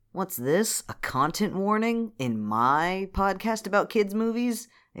What's this? A content warning in my podcast about kids' movies?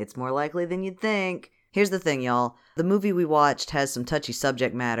 It's more likely than you'd think. Here's the thing, y'all. The movie we watched has some touchy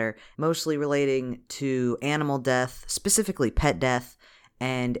subject matter, mostly relating to animal death, specifically pet death,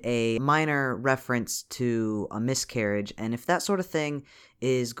 and a minor reference to a miscarriage. And if that sort of thing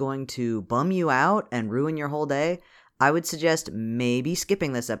is going to bum you out and ruin your whole day, I would suggest maybe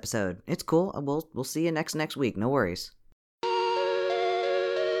skipping this episode. It's cool. We'll see you next week. No worries.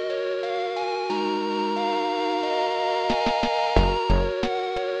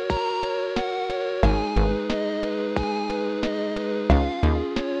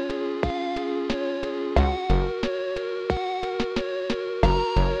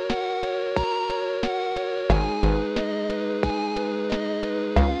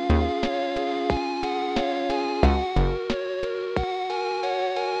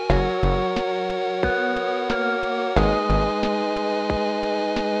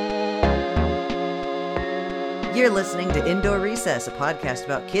 You're listening to Indoor Recess, a podcast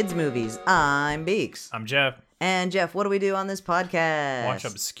about kids' movies. I'm Beeks. I'm Jeff. And Jeff, what do we do on this podcast? Watch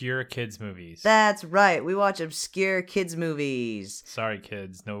obscure kids movies. That's right. We watch obscure kids movies. Sorry,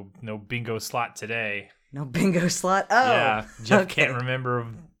 kids. No bingo slot today. No bingo slot? Oh. Yeah, Jeff okay. can't remember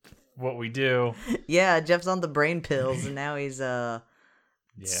what we do. Yeah, Jeff's on the brain pills, and now he's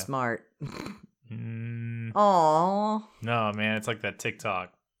smart. Aww. No, man, it's like that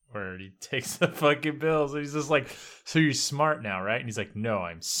TikTok where he takes the fucking pills and he's just like, so you're smart now, right? And he's like, no,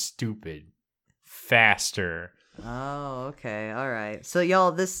 I'm stupid. Faster. Oh, okay. All right. So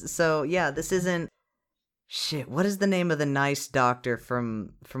y'all, this isn't shit. What is the name of the nice doctor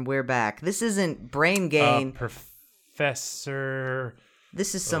from We're Back? This isn't Brain Gain. Professor.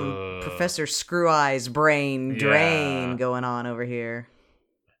 This is some Professor Screw Eyes brain drain going on over here.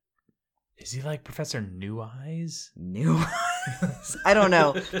 Is he like Professor New Eyes? New Eyes? I don't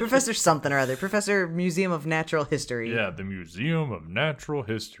know. Professor something or other. Professor Museum of Natural History. Yeah, the Museum of Natural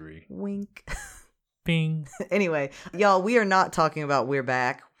History. Wink. Bing. Anyway, y'all, we are not talking about We're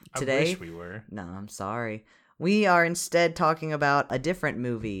Back today. I wish we were. No, I'm sorry. We are instead talking about a different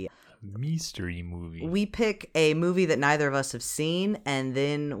movie. A mystery movie. We pick a movie that neither of us have seen, and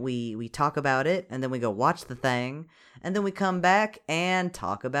then we talk about it, and then we go watch the thing, and then we come back and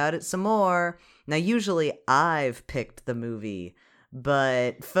talk about it some more. Now, usually I've picked the movie,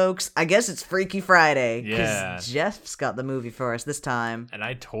 but folks, I guess it's Freaky Friday, because Jeff's got the movie for us this time. And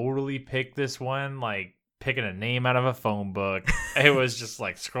I totally picked this one, like picking a name out of a phone book. It was just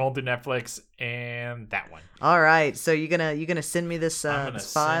like scrolling through Netflix and that one. All right, so you're gonna send me this I'm gonna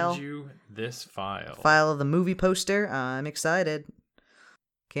this file. send you this file. File of the movie poster. I'm excited.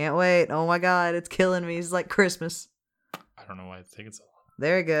 Can't wait. Oh my god, it's killing me. It's like Christmas. I don't know why it's taking so long.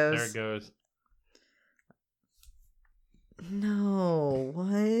 There it goes. There it goes. No,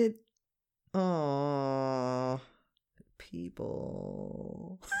 what? Oh,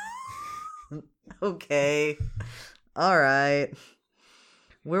 people. Okay. All right.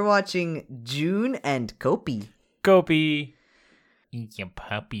 We're watching June and Kopi. Kopi. It's a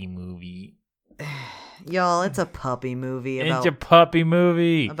puppy movie. Y'all, it's a puppy movie. It's a puppy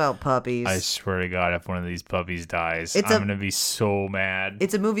movie. About puppies. I swear to God, if one of these puppies dies, I'm going to be so mad.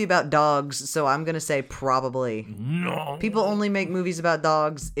 It's a movie about dogs, so I'm going to say probably. No. People only make movies about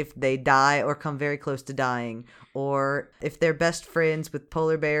dogs if they die or come very close to dying, or if they're best friends with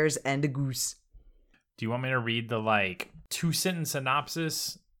polar bears and a goose. Do you want me to read the, 2-sentence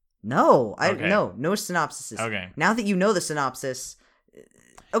synopsis? No. Okay. No synopsis. Okay. Now that you know the synopsis,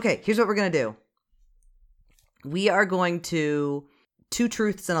 okay, here's what we're going to do. We are going to 2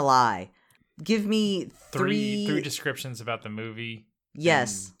 truths and a lie. Give me three descriptions about the movie.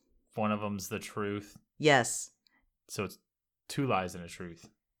 Yes. One of them's the truth. Yes. So it's 2 lies and a truth.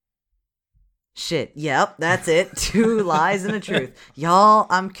 Shit. Yep, that's it. 2 lies and a truth. Y'all,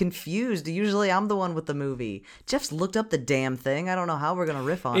 I'm confused. Usually I'm the one with the movie. Jeff's looked up the damn thing. I don't know how we're going to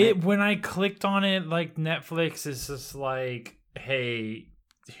riff on it. When I clicked on it, Netflix is just like, hey,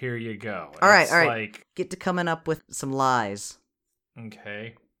 here you go. All right. Get to coming up with some lies.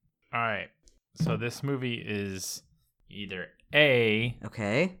 Okay. All right. So this movie is either A.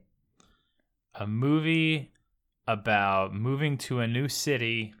 Okay. A movie about moving to a new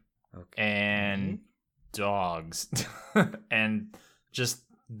city and dogs. And just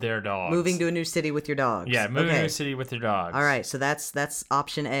their dogs. Moving to a new city with your dogs. Yeah, moving to a new city with your dogs. All right. So that's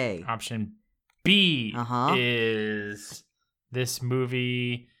option A. Option B is... This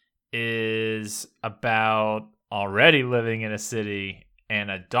movie is about already living in a city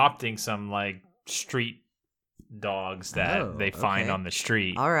and adopting some street dogs that they find on the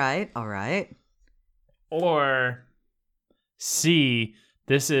street. All right. Or C,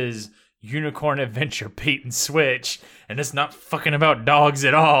 This is Unicorn Adventure Bait and Switch, and it's not fucking about dogs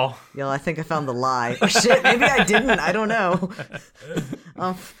at all. Yo, I think I found the lie. Oh shit, maybe I didn't. I don't know.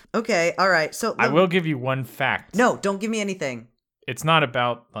 Okay, all right. So I will give you one fact. No, don't give me anything. It's not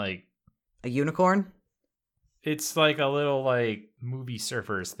about like a unicorn. It's like a little like movie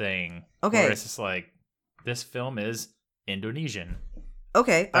surfers thing. Okay, where it's just like this film is Indonesian.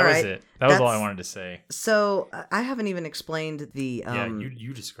 Okay, all right. That was it. That was all I wanted to say. So I haven't even explained the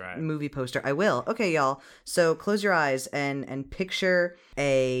you describe movie poster. I will. Okay, y'all. So close your eyes and picture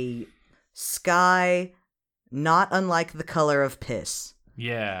a sky not unlike the color of piss.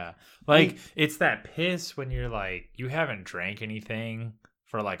 Yeah. Like it's that piss when you're like you haven't drank anything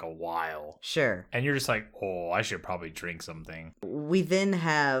for like a while. Sure. And you're just like, oh, I should probably drink something. We then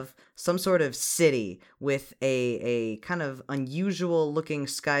have some sort of city with a kind of unusual looking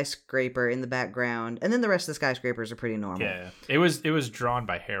skyscraper in the background. And then the rest of the skyscrapers are pretty normal. Yeah. It was drawn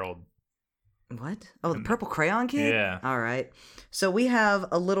by Harold. What? Oh, the purple crayon kid? Yeah. All right. So we have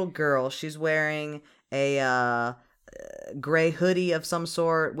a little girl. She's wearing a gray hoodie of some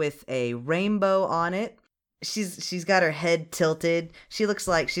sort with a rainbow on it. She's got her head tilted. She looks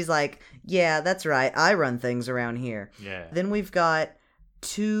like she's like, yeah, that's right. I run things around here. Yeah. Then we've got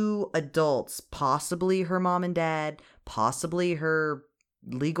two adults, possibly her mom and dad, possibly her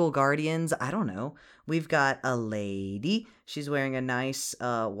legal guardians. I don't know. We've got a lady. She's wearing a nice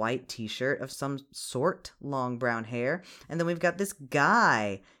white t-shirt of some sort, long brown hair. And then we've got this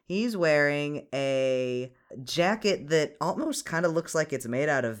guy. He's wearing a jacket that almost kind of looks like it's made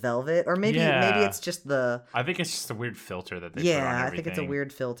out of velvet. Or maybe it's just the... I think it's just a weird filter that they put on everything. Yeah, I think it's a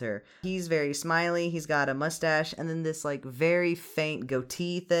weird filter. He's very smiley. He's got a mustache and then this like very faint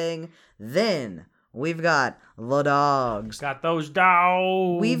goatee thing. Then... we've got the dogs. Got those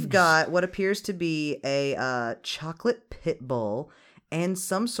dogs. We've got what appears to be a chocolate pit bull and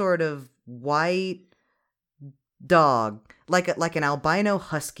some sort of white dog, like an albino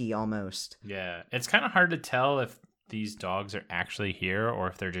husky almost. Yeah, it's kind of hard to tell if these dogs are actually here or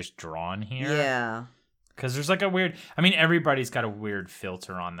if they're just drawn here. Yeah, because there's like a weird. I mean, everybody's got a weird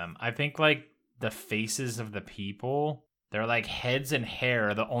filter on them. I think like the faces of the people. They're like heads and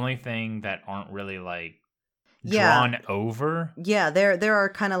hair are the only thing that aren't really like drawn over. Yeah, there are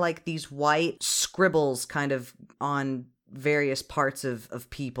kind of like these white scribbles kind of on various parts of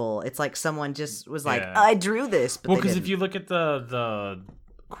people. It's like someone just was like, I drew this. But because if you look at the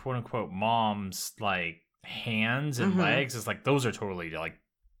quote unquote mom's like hands and legs, it's like those are totally like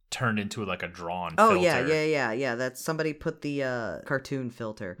turned into like a drawn filter. Yeah. That's somebody put the cartoon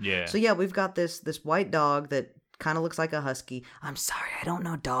filter. Yeah. So yeah, we've got this white dog that kind of looks like a husky. I'm sorry, I don't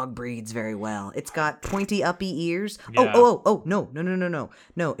know dog breeds very well. It's got pointy uppy ears. Yeah. Oh,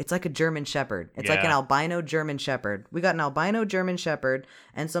 no, it's like a German Shepherd. It's like an albino German Shepherd. We got an albino German Shepherd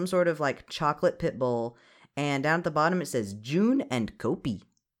and some sort of like chocolate pit bull, and down at the bottom it says June and Kopi.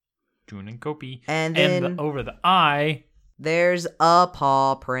 June and Kopi. And then over the eye there's a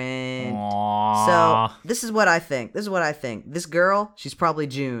paw print. Aww. So this is what I think. This girl, she's probably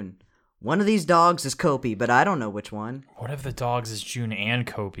June. One of these dogs is Kopi, but I don't know which one. What if the dogs is June and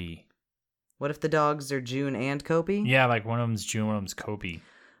Kopi? What if the dogs are June and Kopi? Yeah, like one of them's June, one of them's Kopi.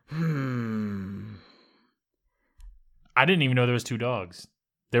 I didn't even know there was two dogs.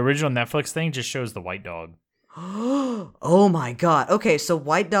 The original Netflix thing just shows the white dog. Oh my god. Okay, so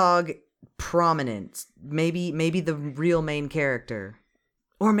white dog prominent. Maybe the real main character.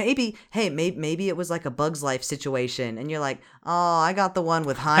 Or maybe it was like a Bug's Life situation, and you're like, oh, I got the one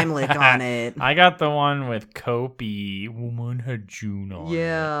with Heimlich on it. I got the one with Kopi. Woman had June on it.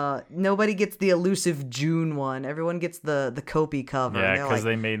 Yeah, nobody gets the elusive June one. Everyone gets the Kopi cover. Yeah, because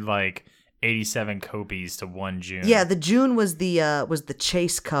they made like 87 Kopis to one June. Yeah, the June was the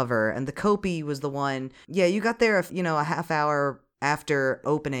chase cover, and the Kopi was the one. Yeah, you got there, a half hour after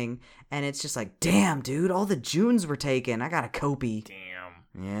opening, and it's just like, damn, dude, all the Junes were taken. I got a Kopi. Damn.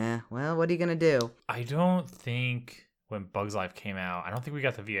 Yeah, well, what are you gonna do? I don't think when Bug's Life came out, I don't think we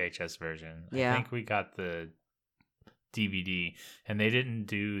got the VHS version. Yeah. I think we got the DVD, and they didn't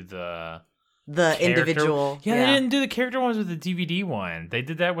do the individual. Yeah, they didn't do the character ones with the DVD one. They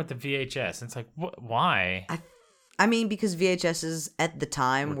did that with the VHS. And it's like, why? I mean, because VHSs at the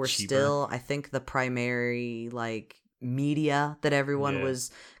time were cheaper. Still, I think, the primary like media that everyone was.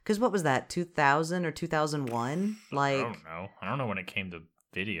 Because what was that? 2000 or 2001? Like I don't know. I don't know when it came to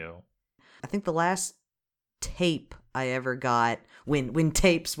video. I think the last tape I ever got when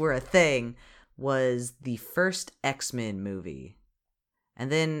tapes were a thing was the first X-Men movie.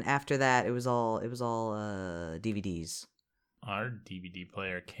 And then after that it was all DVDs. Our DVD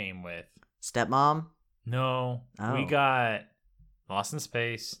player came with Stepmom? No. Oh. We got Lost in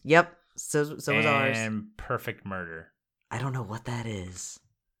Space. Yep. So was ours. And Perfect Murder. I don't know what that is.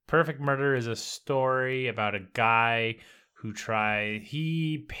 Perfect Murder is a story about a guy who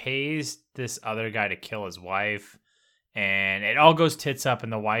he pays this other guy to kill his wife, and it all goes tits up,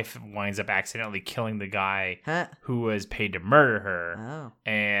 and the wife winds up accidentally killing the guy who was paid to murder her. Oh.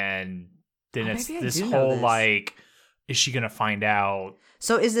 And then it's this whole like, is she gonna find out?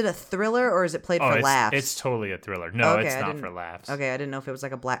 So is it a thriller or is it played for laughs? It's totally a thriller. No, it's not for laughs. Okay, I didn't know if it was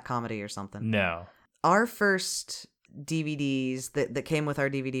like a black comedy or something. No. Our first DVDs that came with our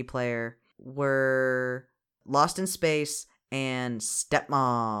DVD player were Lost in Space and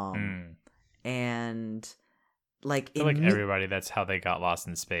Stepmom. And like, I feel like everybody, that's how they got Lost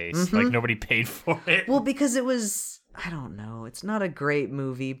in Space. Like, nobody paid for it. Well, because it was, I don't know, it's not a great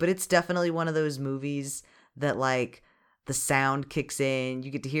movie, but it's definitely one of those movies that like the sound kicks in,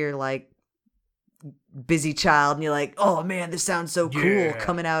 you get to hear like Busy Child, and you're like, oh man, this sounds so cool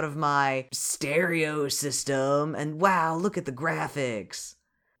coming out of my stereo system, and wow, look at the graphics.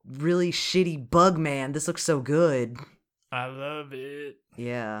 Really shitty Bugman, this looks so good. I love it.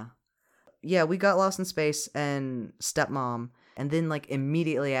 Yeah, we got Lost in Space and Stepmom, and then like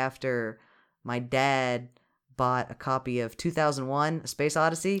immediately after, my dad bought a copy of 2001: A Space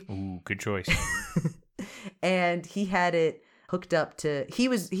Odyssey. Ooh, good choice. And he had it hooked up to,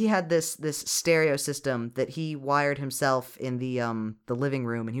 he had this stereo system that he wired himself in the living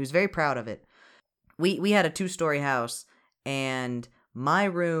room, and he was very proud of it. We had a 2-story house, and my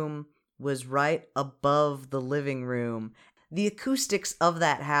room was right above the living room. The acoustics of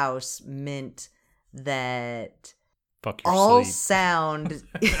that house meant that all sound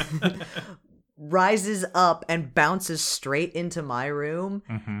rises up and bounces straight into my room.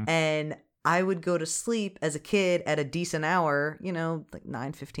 And I would go to sleep as a kid at a decent hour, you know, like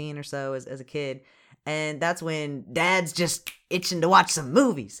 9:15 or so as a kid. And that's when Dad's just itching to watch some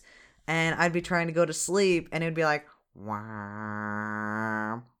movies. And I'd be trying to go to sleep, and it'd be like,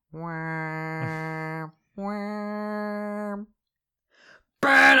 wah, wah, wah.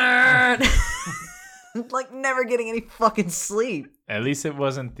 Burn it! Like, never getting any fucking sleep. At least it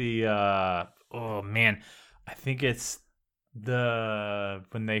wasn't the, oh man, I think it's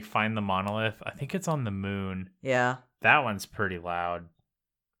when they find the monolith. I think it's on the moon. Yeah. That one's pretty loud.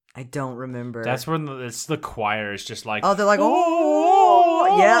 I don't remember. That's when it's the choir is just like, oh, they're like,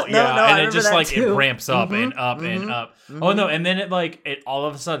 oh, yeah, no, and I it just that like too. It ramps up and up and up. Oh no, and then it all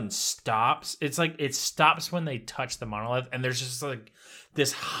of a sudden stops. It's like it stops when they touch the monolith, and there's just like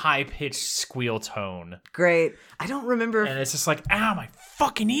this high pitched squeal tone. Great. I don't remember. And it's just like, ow, my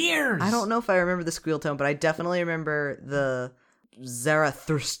fucking ears. I don't know if I remember the squeal tone, but I definitely remember the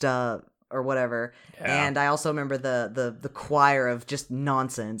Zarathustra or whatever. Yeah. And I also remember the choir of just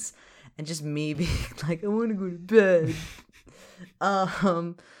nonsense, and just me being like, I want to go to bed.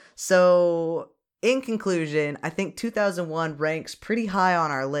 So in conclusion, I think 2001 ranks pretty high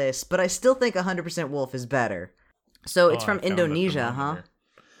on our list, but I still think 100% Wolf is better. So it's from Indonesia,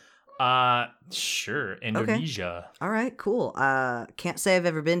 huh? Sure, Indonesia. Okay. All right, cool. Can't say I've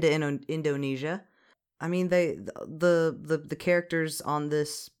ever been to Indonesia. I mean, the characters on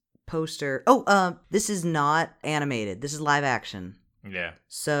this poster. Oh, this is not animated. This is live action. Yeah.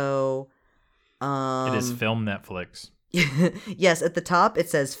 So, it is film Netflix. Yes, at the top it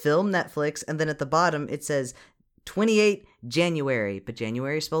says film Netflix, and then at the bottom it says 28 January, but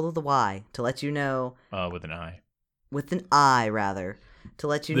January is spelled with a Y, to let you know. With an I. With an I, rather. To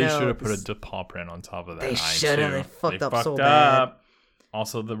let you know. They should have put a paw print on top of that. They should have. They fucked up so bad.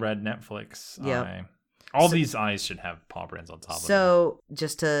 Also, the red Netflix eye. All these eyes should have paw prints on top of them. So,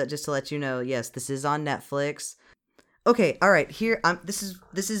 just to let you know, yes, this is on Netflix. Okay, all right. Here, this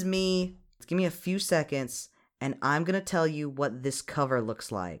is me. Give me a few seconds, and I'm gonna tell you what this cover looks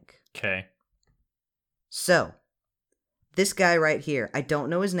like. Okay. So, this guy right here, I don't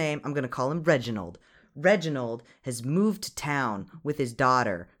know his name. I'm gonna call him Reginald. Reginald has moved to town with his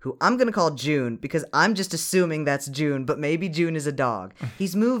daughter, who I'm going to call June because I'm just assuming that's June, but maybe June is a dog.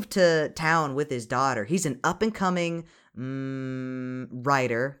 He's moved to town with his daughter. He's an up-and-coming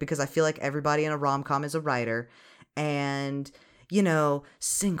writer, because I feel like everybody in a rom-com is a writer. And, you know,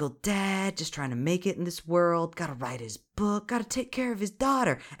 single dad, just trying to make it in this world, gotta write his book, gotta take care of his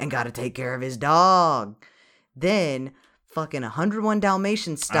daughter, and gotta take care of his dog. Then fucking 101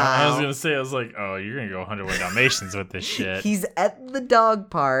 Dalmatians style. I was gonna say, I was like, oh, you're gonna go 101 Dalmatians with this shit. He's at the dog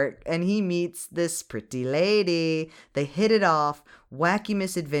park, and he meets this pretty lady. They hit it off. Wacky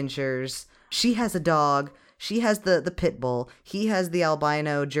misadventures. She has a dog. She has the pit bull. He has the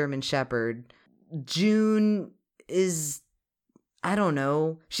albino German shepherd. June is, I don't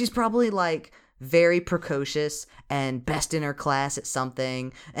know. She's probably like very precocious and best in her class at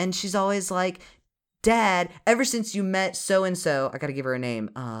something. And she's always like, Dad, ever since you met so-and-so, I gotta give her a name,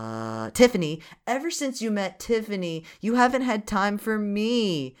 Tiffany, ever since you met Tiffany, you haven't had time for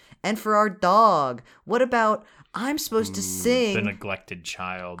me and for our dog. What about, I'm supposed to sing. The neglected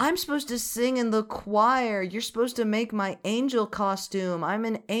child. I'm supposed to sing in the choir. You're supposed to make my angel costume. I'm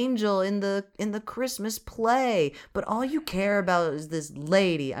an angel in the Christmas play. But all you care about is this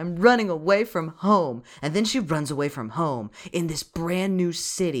lady. I'm running away from home. And then she runs away from home in this brand new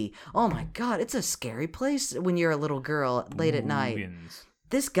city. Oh my God, it's a scary place when you're a little girl late at night.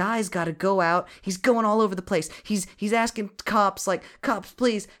 This guy's got to go out. He's going all over the place. He's asking cops, like, cops,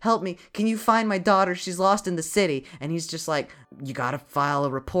 please help me. Can you find my daughter? She's lost in the city. And he's just like, you got to file a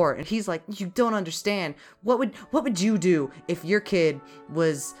report. And he's like, you don't understand. What would you do if your kid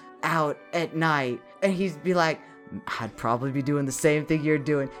was out at night? And he'd be like, I'd probably be doing the same thing you're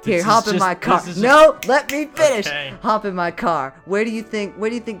doing. Here, hop in my car. No, let me finish. Okay. Hop in my car. Where do you think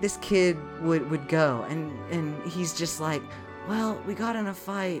this kid would go? And he's just like, well, we got in a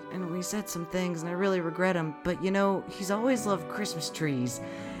fight, and we said some things, and I really regret him, but, you know, he's always loved Christmas trees.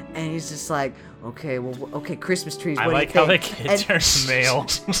 And he's just like, okay, Christmas trees, what do you think? I like how the kid turns male.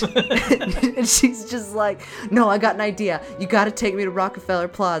 And she's just like, no, I got an idea. You got to take me to Rockefeller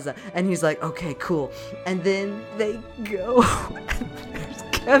Plaza. And he's like, okay, cool. And then they go, and there's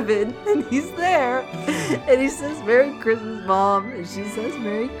Kevin, and he's there. And he says, Merry Christmas, Mom. And she says,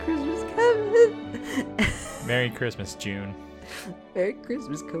 Merry Christmas, Kevin. Merry Christmas, June. Merry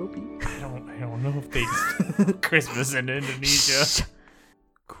Christmas, Kobe. I don't know if they Christmas in Indonesia.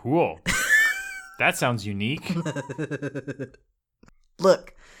 Cool. That sounds unique.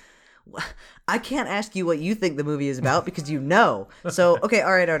 Look, I can't ask you what you think the movie is about because you know. So, okay,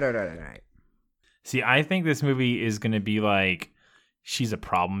 all right. See, I think this movie is going to be like, she's a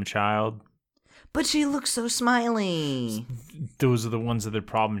problem child. But she looks so smiley. Those are the ones that are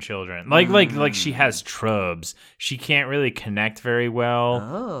problem children. Like she has trubs. She can't really connect very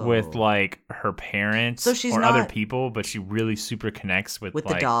well with like her parents or other people, but she really super connects with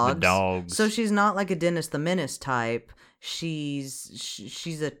like the dogs. So she's not like a Dennis the Menace type.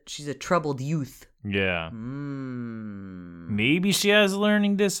 She's a troubled youth. Yeah. Maybe she has a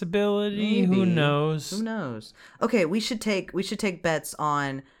learning disability. Maybe. Who knows? Okay, we should take bets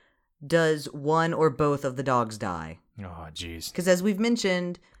on, does one or both of the dogs die? Oh, jeez. Because as we've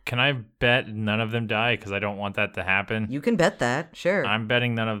mentioned... Can I bet none of them die? Because I don't want that to happen. You can bet that, sure. I'm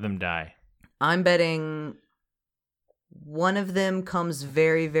betting none of them die. I'm betting one of them comes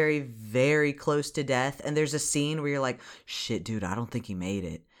very, very, very close to death, and there's a scene where you're like, shit, dude, I don't think he made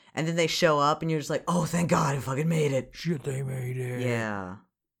it. And then they show up, and you're just like, oh, thank God, he fucking made it. Shit, they made it. Yeah.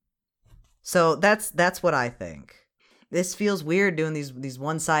 So that's what I think. This feels weird doing these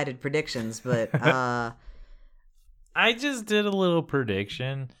one-sided predictions, but I just did a little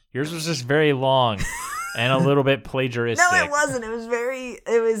prediction. Yours was just very long and a little bit plagiaristic. No, it wasn't. It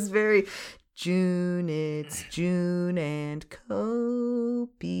was very June, it's June and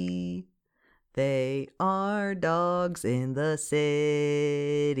Kobe. They are dogs in the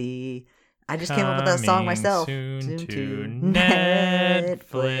city. I just came up with that song myself. Soon to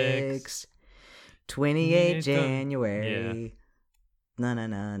Netflix. 28 January. Yeah.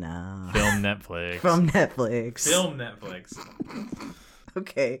 No. Film Netflix. From Netflix. Film Netflix.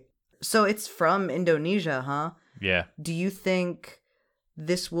 Okay. So it's from Indonesia, huh? Yeah. Do you think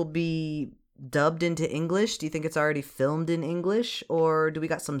this will be dubbed into English? Do you think it's already filmed in English? Or do we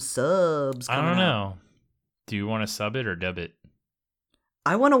got some subs coming I don't know. up? Do you want to sub it or dub it?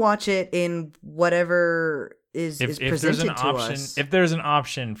 I want to watch it in whatever is presented to us. If there's an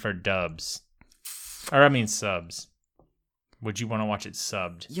option for dubs, or I mean subs, would you want to watch it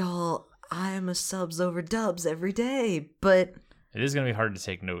subbed? Y'all, I am a subs over dubs every day, but... It is going to be hard to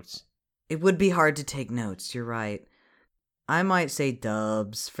take notes. It would be hard to take notes, you're right. I might say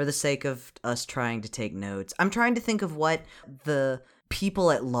dubs for the sake of us trying to take notes. I'm trying to think of what the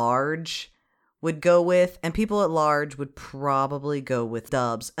people at large would go with, and people at large would probably go with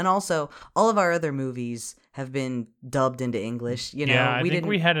dubs. And also, all of our other movies have been dubbed into English. You know, yeah, I think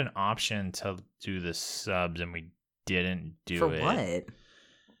we had an option to do the subs, and we didn't do it. For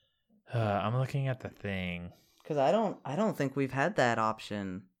what? I'm looking at the thing. Because I don't think we've had that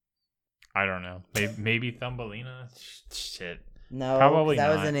option. I don't know. Maybe Thumbelina? Shit. No, probably that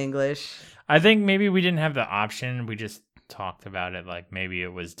not. was in English. I think maybe we didn't have the option. We just talked about it. Like maybe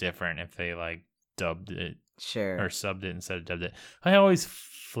it was different if they like dubbed it. Sure. Or subbed it instead of dubbed it. I always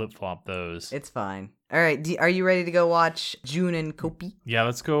flip-flop those. It's fine. All right. Are you ready to go watch June and Kopi? Yeah,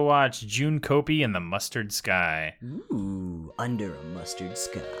 let's go watch June Kopi and the Mustard Sky. Ooh, Under a Mustard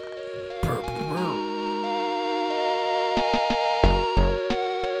Sky.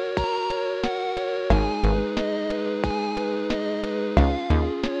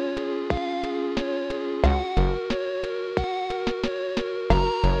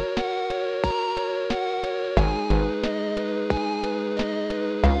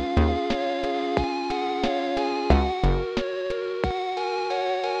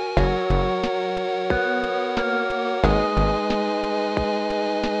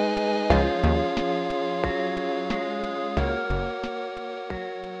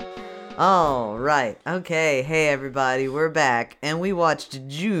 All right. Okay. Hey, everybody. We're back. And we watched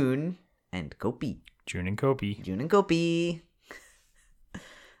June and Kopi. June and Kopi. June and Kopi.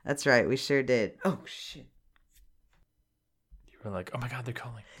 That's right. We sure did. Oh, shit. You were like, oh my God, they're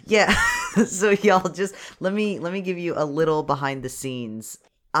calling. Yeah. So y'all just let me give you a little behind the scenes.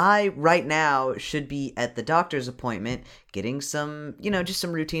 I right now should be at the doctor's appointment getting some, just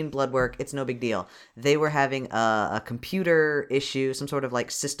some routine blood work. It's no big deal. They were having a computer issue, some sort of like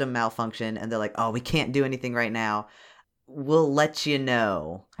system malfunction, and they're like, "Oh, we can't do anything right now. We'll let you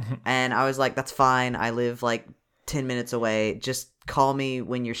know." And I was like, "That's fine. I live like 10 minutes away. Just call me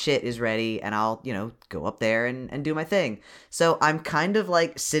when your shit is ready and I'll, go up there and do my thing." So I'm kind of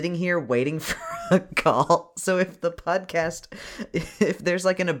like sitting here waiting for a call. So if there's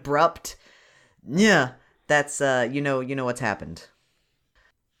like an abrupt, that's, you know what's happened.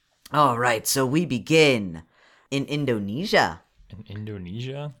 All right. So we begin in Indonesia. In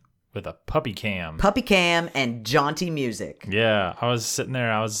Indonesia? With a puppy cam. Puppy cam and jaunty music. Yeah. I was sitting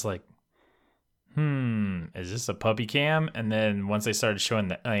there. I was like, is this a puppy cam? And then once they started showing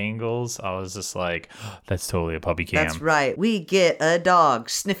the angles, I was just like, that's totally a puppy cam. That's right. We get a dog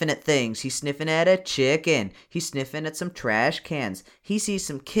sniffing at things. He's sniffing at a chicken. He's sniffing at some trash cans. He sees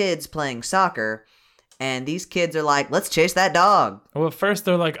some kids playing soccer, and these kids are like, let's chase that dog. Well, at first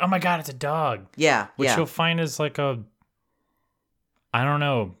they're like, oh my God, it's a dog. Yeah, Which you'll find is like I don't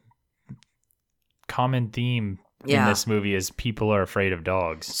know, common theme in this movie is people are afraid of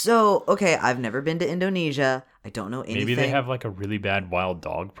dogs. So, okay, I've never been to Indonesia. I don't know anything. Maybe they have like a really bad wild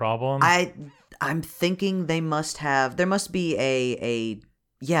dog problem. I'm thinking there must be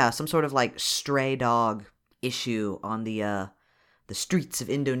some sort of like stray dog issue on the streets of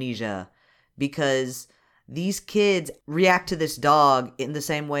Indonesia, because these kids react to this dog in the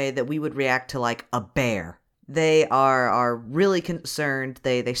same way that we would react to like a bear. They are really concerned.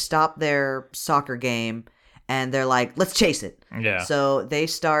 They stop their soccer game and they're like, let's chase it. Yeah. So they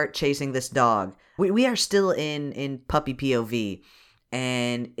start chasing this dog. We are still in puppy POV,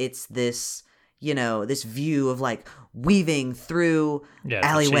 and it's this, this view of like weaving through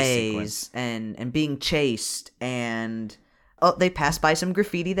alleyways and being chased, and they pass by some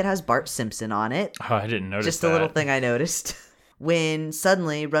graffiti that has Bart Simpson on it. Oh, I didn't notice Just that. a little thing I noticed. When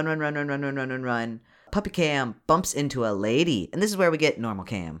suddenly, run, puppy cam bumps into a lady, and this is where we get normal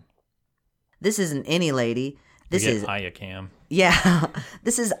cam. This isn't any lady. This is Aya cam. Yeah,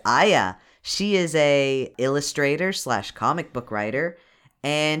 this is Aya. She is a illustrator / comic book writer,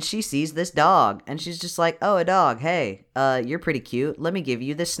 and she sees this dog, and she's just like, "Oh, a dog. Hey, you're pretty cute. Let me give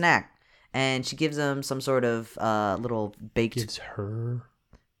you this snack." And she gives him some sort of little baked. Gives her.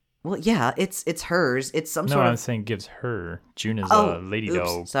 Well, yeah, it's hers. It's some sort of. No, I'm saying gives her. June is a lady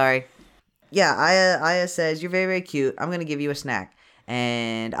dog. Sorry. Yeah, Aya says, "You're very, very cute. I'm gonna give you a snack."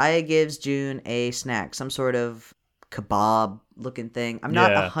 And Aya gives June a snack, some sort of kebab-looking thing. I'm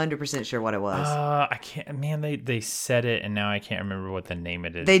not 100% sure what it was. I can't. Man, they said it, and now I can't remember what the name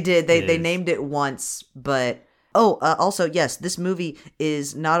it is. They did. They named it once, but also yes, this movie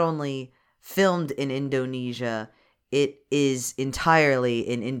is not only filmed in Indonesia, it is entirely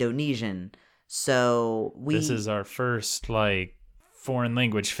in Indonesian. So This is our first foreign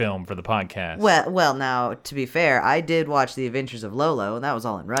language film for the podcast. Well, now, to be fair, I did watch The Adventures of Lolo, and that was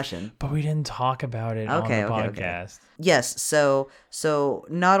all in Russian. But we didn't talk about it on the podcast. Okay. Yes, so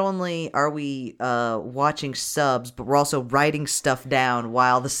not only are we watching subs, but we're also writing stuff down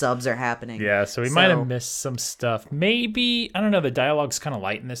while the subs are happening. Yeah, so we might have missed some stuff. Maybe, I don't know, the dialogue's kind of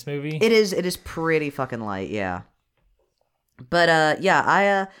light in this movie. It is pretty fucking light, yeah. But,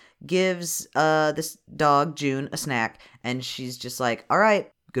 Aya gives this dog, June, a snack, and she's just like, all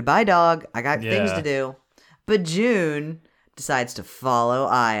right, goodbye, dog. I got things to do. But June decides to follow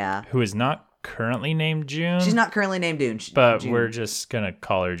Aya. Who is not currently named June. She's not currently named June. But June. We're just going to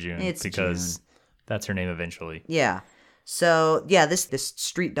call her June because June. That's her name eventually. Yeah. So, yeah, this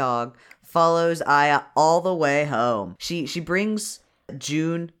street dog follows Aya all the way home. She brings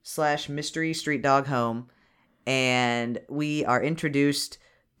June / mystery street dog home, and we are introduced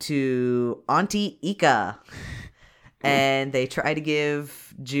to Auntie Ika. And they try to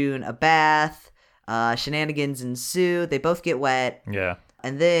give June a bath. Shenanigans ensue. They both get wet. Yeah.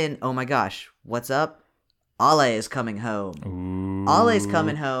 And then, oh my gosh, what's up? Ale is coming home. Ooh. Ale's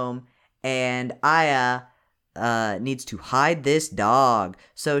coming home, and Aya needs to hide this dog.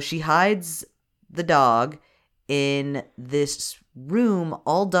 So she hides the dog in this room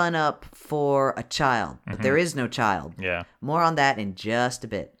all done up for a child. But there is no child. Yeah. More on that in just a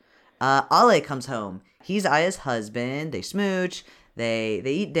bit. Ale comes home. He's Aya's husband. They smooch. They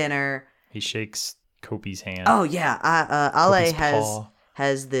eat dinner. He shakes Kopi's hand. Oh, yeah. Ale Kopi's paw.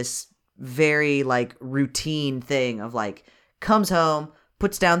 has this very like routine thing of like comes home,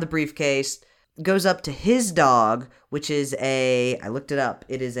 puts down the briefcase, goes up to his dog, which is I looked it up.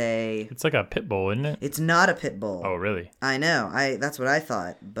 It's like a pit bull, isn't it? It's not a pit bull. Oh, really? I know. That's what I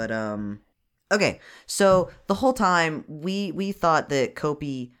thought. But okay. So the whole time we thought that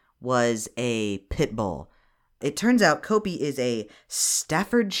Kopi was a pit bull. It turns out Kopi is a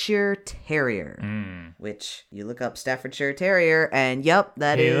Staffordshire Terrier, which you look up Staffordshire Terrier, and yep,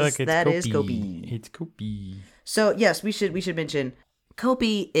 that is Kopi. It's Kopi. So yes, we should mention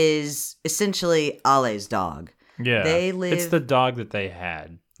Kopi is essentially Ale's dog. Yeah, it's the dog that they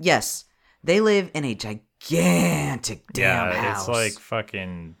had. Yes, they live in a gigantic damn house. It's like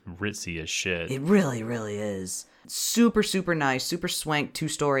fucking ritzy as shit. It really, really is. Super, super nice, super swank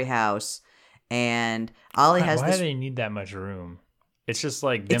 2-story house. And Ollie has Why this. do they need that much room? It's just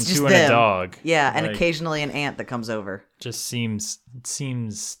like them It's just two and a dog. Yeah, and like, occasionally an ant that comes over. Just seems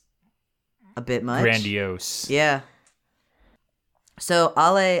a bit much. Grandiose. Yeah. So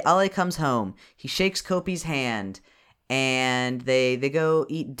Ale comes home. He shakes Kopi's hand, and they go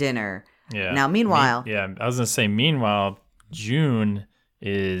eat dinner. Yeah. Now, meanwhile, I was gonna say. Meanwhile, June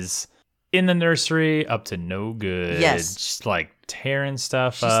is in the nursery, up to no good. Yes, just like tearing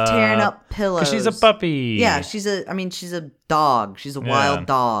stuff she's tearing up pillows. 'Cause she's a puppy. Yeah, she's a dog. She's a wild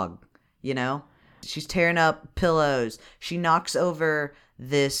dog, you know? She's tearing up pillows. She knocks over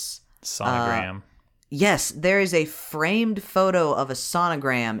this sonogram. Yes, there is a framed photo of a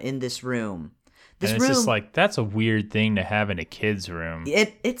sonogram in this room. It's just like, that's a weird thing to have in a kid's room.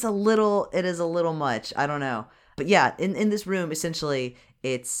 It is a little much. I don't know. But yeah, in this room, essentially,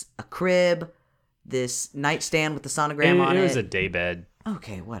 it's a crib, this nightstand with the sonogram on it. It was a daybed.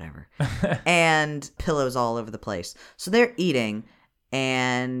 Okay, whatever. And pillows all over the place. So they're eating,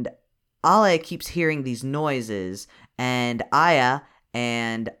 and Ale keeps hearing these noises, and Aya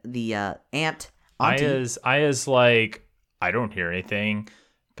and the aunt, auntie. Aya's like, I don't hear anything.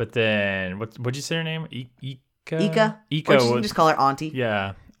 But then, what'd you say her name? Ika? Or you can just call her auntie.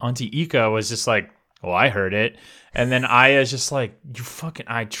 Yeah. Auntie Ika was just like, well, I heard it. And then Aya's just like,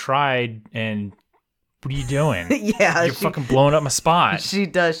 I tried, and what are you doing? Yeah. You're fucking blowing up my spot. She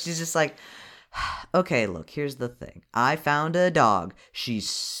does. She's just like, okay, look, here's the thing. I found a dog. She's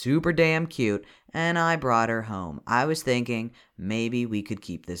super damn cute, and I brought her home. I was thinking maybe we could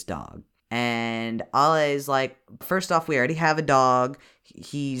keep this dog. And Ale's like, first off, we already have a dog.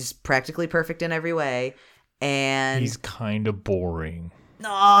 He's practically perfect in every way. And he's kind of boring.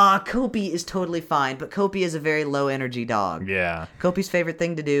 Kopi is totally fine, but Kopi is a very low energy dog. Yeah. Kopi's favorite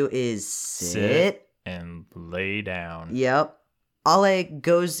thing to do is sit and lay down. Yep. Ale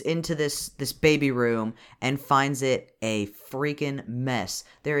goes into this baby room and finds it a freaking mess.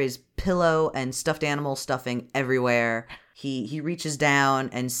 There is pillow and stuffed animal stuffing everywhere. He reaches down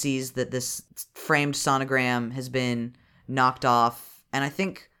and sees that this framed sonogram has been knocked off, and I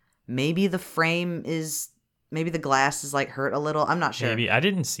think maybe the glass is like hurt a little. I'm not sure. Maybe. I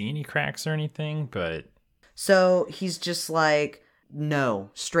didn't see any cracks or anything, but so he's just like,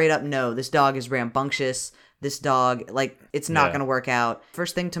 no, straight up no. This dog is rambunctious. This dog, like, it's not going to work out.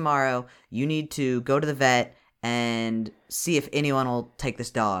 First thing tomorrow, you need to go to the vet and see if anyone will take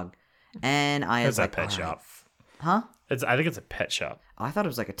this dog. And Aya's like, a pet shop. Huh? I think it's a pet shop. Oh, I thought it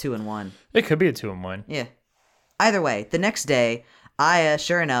was like a 2-in-1. It could be a 2-in-1. Yeah. Either way, the next day, Aya,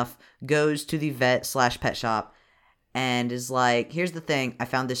 sure enough, goes to the vet/pet shop and is like, here's the thing. I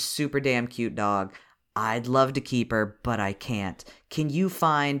found this super damn cute dog. I'd love to keep her, but I can't. Can you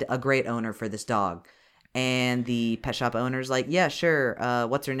find a great owner for this dog? And the pet shop owner's like, yeah, sure.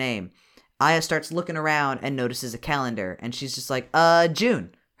 What's her name? Aya starts looking around and notices a calendar. And she's just like,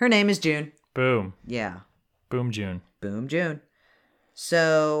 June. Her name is June. Boom. Yeah. Boom, June. Boom, June.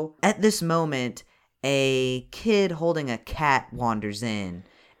 So at this moment, a kid holding a cat wanders in.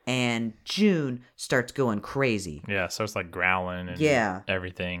 And June starts going crazy. Yeah, starts like growling and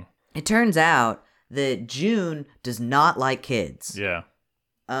everything. It turns out that June does not like kids. Yeah.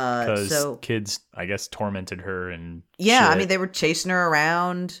 Because kids, I guess, tormented her and shit. I mean, they they were chasing her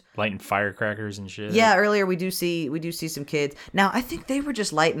around, lighting firecrackers and shit. Yeah, earlier we do see some kids. Now, I think they were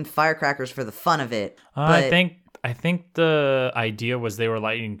just lighting firecrackers for the fun of it. I think the idea was they were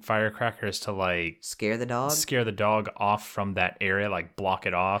lighting firecrackers to like scare the dog off from that area, like block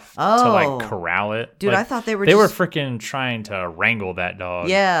it off to Oh. like corral it. Dude, Like, I thought they were were freaking trying to wrangle that dog.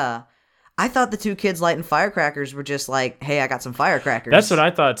 Yeah. I thought the two kids lighting firecrackers were just like, hey, I got some firecrackers. That's what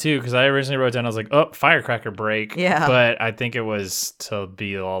I thought too, because I originally wrote down, I was like, oh, firecracker break. Yeah. But I think it was to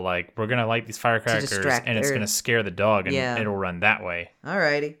be all like, we're going to light these firecrackers and it's going to scare the dog and it'll run that way.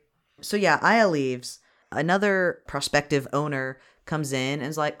 Alrighty. So yeah, Aya leaves. Another prospective owner comes in and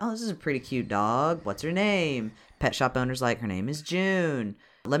is like, oh, this is a pretty cute dog. What's her name? Pet shop owner's like, her name is June.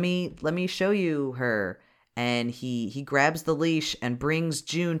 Let me show you her. And he grabs the leash and brings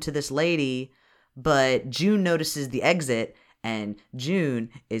June to this lady, but June notices the exit, and June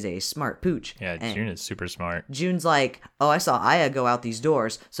is a smart pooch. Yeah, and June is super smart. June's like, oh, I saw Aya go out these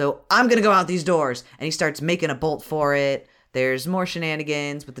doors, so I'm gonna go out these doors. And he starts making a bolt for it. There's more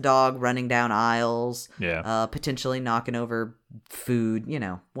shenanigans with the dog running down aisles, potentially knocking over food,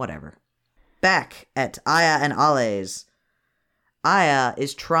 whatever. Back at Aya and Ale's, Aya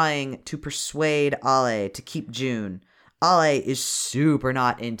is trying to persuade Ale to keep June. Ale is super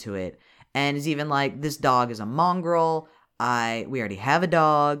not into it and is even like, this dog is a mongrel. We already have a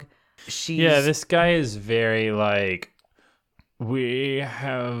dog. This guy is very like, we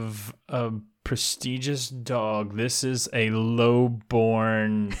have a prestigious dog. This is a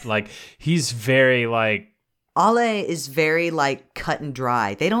low-born, like, he's very like, Ale is very, like, cut and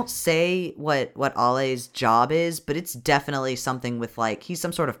dry. They don't say what Ale's job is, but it's definitely something with, like, he's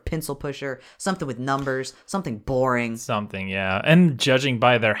some sort of pencil pusher, something with numbers, something boring. Something, yeah. And judging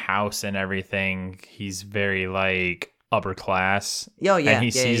by their house and everything, he's very, like, upper class. Oh, yeah. And he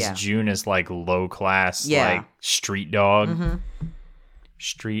sees June as, like, low class, like, street dog. Mm-hmm.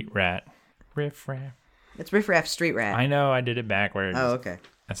 Street rat. Riff raff. It's riff raff street rat. I know, I did it backwards. Oh, okay.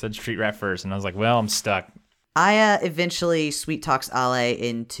 I said street rat first, and I was like, well, I'm stuck. Aya eventually sweet talks Ale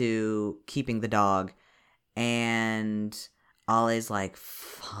into keeping the dog, and Ale's like,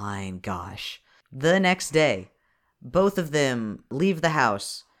 fine, gosh. The next day, both of them leave the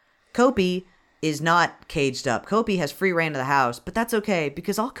house. Kopi is not caged up. Kopi has free reign of the house, but that's okay,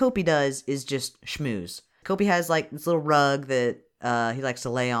 because all Kopi does is just schmooze. Kopi has, like, this little rug that he likes to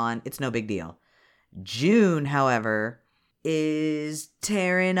lay on. It's no big deal. June, however, is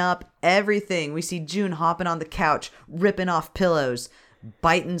tearing up everything. We see June hopping on the couch, ripping off pillows,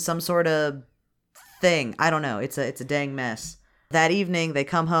 biting some sort of thing. I don't know. It's a dang mess. That evening, they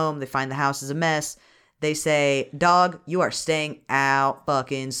come home. They find the house is a mess. They say, dog, you are staying out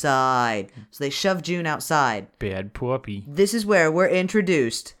fucking side. So they shove June outside. Bad puppy. This is where we're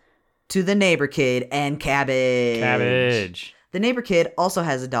introduced to the neighbor kid and Cabbage. The neighbor kid also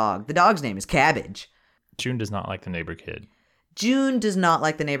has a dog. The dog's name is Cabbage. June does not like the neighbor kid. June does not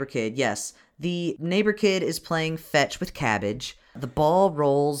like the neighbor kid, yes. The neighbor kid is playing fetch with Cabbage. The ball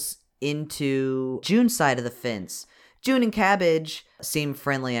rolls into June's side of the fence. June and Cabbage seem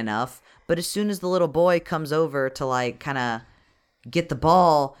friendly enough, but as soon as the little boy comes over to, like, kind of get the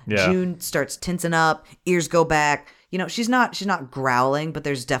ball, June starts tensing up, ears go back. She's not growling, but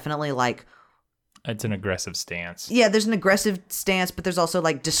there's definitely, like... It's an aggressive stance. Yeah, there's an aggressive stance, but there's also,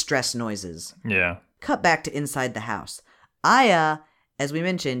 like, distress noises. Yeah. Cut back to inside the house. Aya, as we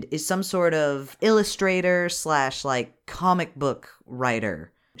mentioned, is some sort of illustrator / like comic book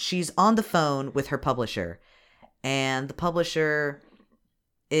writer. She's on the phone with her publisher, and the publisher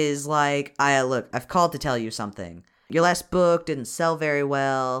is like, Aya, look, I've called to tell you something. Your last book didn't sell very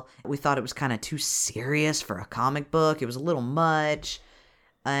well. We thought it was kind of too serious for a comic book. It was a little much.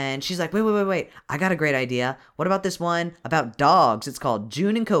 And she's like, wait. I got a great idea. What about this one about dogs? It's called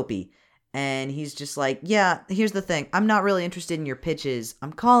June and Kopi. And he's just like, yeah, here's the thing. I'm not really interested in your pitches.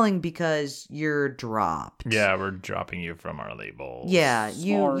 I'm calling because you're dropped. Yeah, we're dropping you from our label. Yeah,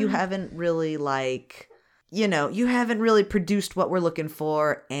 you haven't really, like, you haven't really produced what we're looking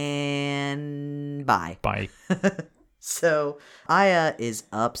for, and bye. Bye. So Aya is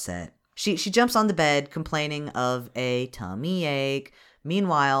upset. She jumps on the bed complaining of a tummy ache.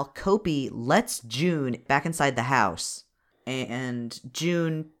 Meanwhile, Kopi lets June back inside the house, and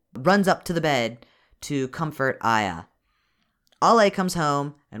June runs up to the bed to comfort Aya. Ale comes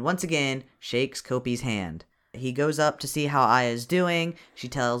home and once again shakes Kopi's hand. He goes up to see how Aya is doing. She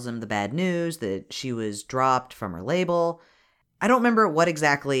tells him the bad news that she was dropped from her label. I don't remember what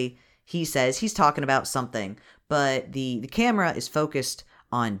exactly he says. He's talking about something, but the camera is focused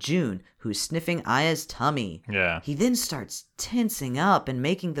on June, who's sniffing Aya's tummy. Yeah. He then starts tensing up and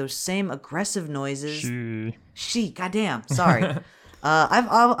making those same aggressive noises. She, goddamn, sorry.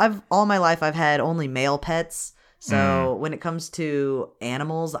 I've all my life I've had only male pets, so when it comes to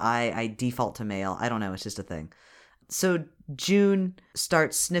animals, I default to male. I don't know, it's just a thing. So June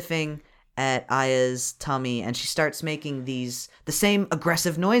starts sniffing at Aya's tummy, and she starts making the same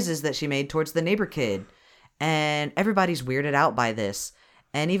aggressive noises that she made towards the neighbor kid, and everybody's weirded out by this.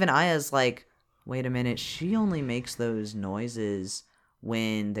 And even Aya's like, wait a minute, she only makes those noises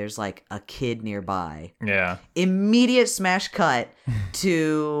when there's, like, a kid nearby. Yeah. Immediate smash cut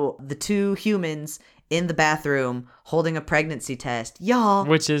to the two humans in the bathroom holding a pregnancy test. Y'all.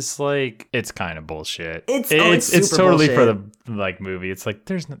 Which is like, it's kind of bullshit. It's totally bullshit. for the like movie. It's like,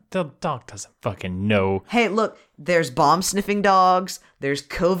 the dog doesn't fucking know. Hey, look, there's bomb sniffing dogs. There's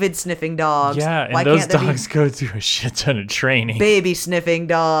COVID sniffing dogs. Yeah, and those dogs go through a shit ton of training. Baby sniffing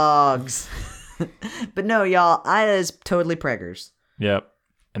dogs. But no, y'all, Aya's totally preggers. Yep.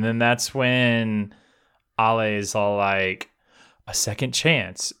 And then that's when Ale is all like, a second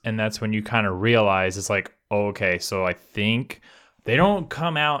chance. And that's when you kind of realize it's like, oh, okay, so I think they don't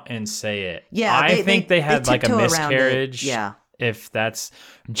come out and say it. Yeah, I think they had like a miscarriage. Yeah. If that's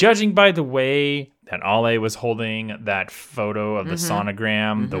judging by the way that Ale was holding that photo of the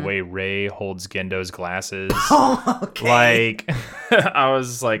sonogram, the way Ray holds Gendo's glasses. Oh, okay. Like, I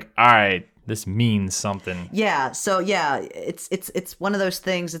was like, all right, this means something. Yeah, so yeah, it's one of those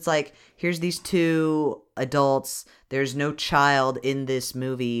things. It's like, here's these two adults. There's no child in this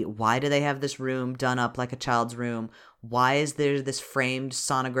movie. Why do they have this room done up like a child's room? Why is there this framed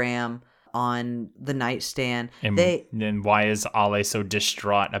sonogram on the nightstand? And then why is Ale so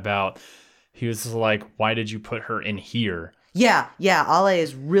distraught about, he was like, why did you put her in here? Yeah, Ale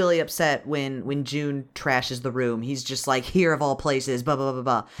is really upset when June trashes the room. He's just like, here of all places, blah, blah, blah,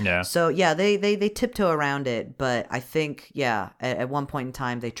 blah. Yeah. So, yeah, they tiptoe around it, but I think, yeah, at one point in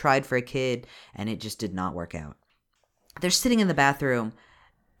time, they tried for a kid, and it just did not work out. They're sitting in the bathroom,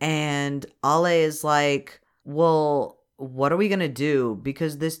 and Ale is like, well, what are we going to do?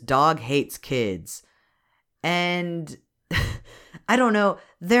 Because this dog hates kids. And I don't know,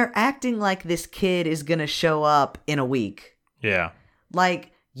 they're acting like this kid is going to show up in a week. Yeah.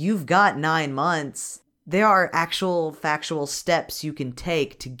 Like, you've got 9 months. There are actual factual steps you can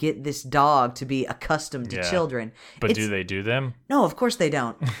take to get this dog to be accustomed to children. But do they do them? No, of course they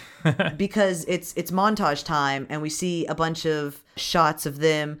don't. Because it's montage time, and we see a bunch of shots of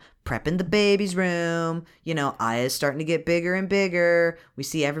them prepping the baby's room. You know, Aya's starting to get bigger and bigger. We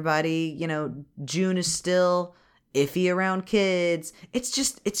see everybody, you know, June is still iffy around kids. It's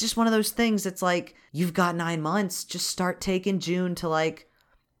just one of those things. It's like, you've got 9 months. Just start taking June to like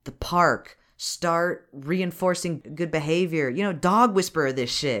the park. Start reinforcing good behavior. You know, dog whisperer this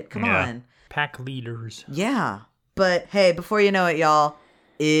shit. Come on. Pack leaders. Yeah. But hey, before you know it, y'all,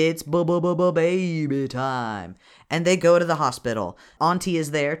 it's baby time. And they go to the hospital. Auntie is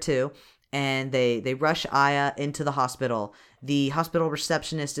there too. And they rush Aya into the hospital. The hospital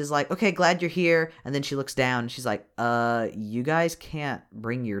receptionist is like, okay, glad you're here. And then she looks down and she's like, you guys can't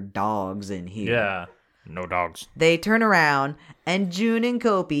bring your dogs in here. Yeah, no dogs. They turn around, and June and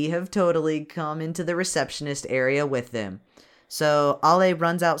Kopi have totally come into the receptionist area with them. So Ale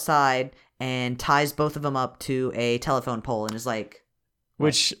runs outside and ties both of them up to a telephone pole and is like...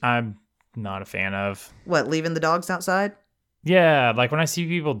 Which I'm not a fan of. What, leaving the dogs outside? Yeah, like when I see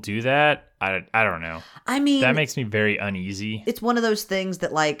people do that, I don't know. I mean... That makes me very uneasy. It's one of those things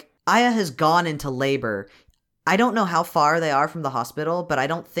that, like, Aya has gone into labor. I don't know how far they are from the hospital, but I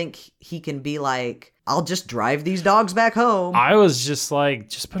don't think he can be like, I'll just drive these dogs back home. I was just like,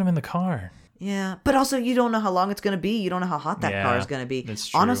 just put them in the car. Yeah, but also you don't know how long it's going to be. You don't know how hot that car is going to be. That's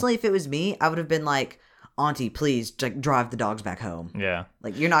true. Honestly, if it was me, I would have been like, Auntie, please drive the dogs back home. Yeah.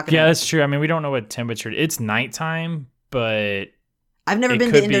 Like, you're not going to... Yeah, that's true. I mean, we don't know what temperature... It's nighttime, but... I've never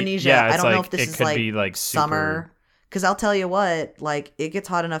been to Indonesia. Yeah, I don't like, know if this is like, be like super... summer. Because I'll tell you what, like, it gets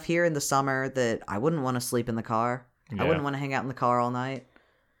hot enough here in the summer that I wouldn't want to sleep in the car. Yeah. I wouldn't want to hang out in the car all night.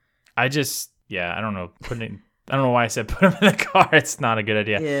 I don't know. I don't know why I said put them in the car. It's not a good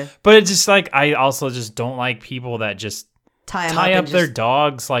idea. Yeah. But it's just like, I also just don't like people that just tie up their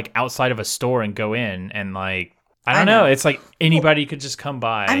dogs like outside of a store and go in and like, I don't know. It's like anybody could just come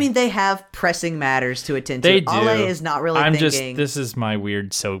by. I mean, they have pressing matters to attend to. They do. Ale is not really thinking. This is my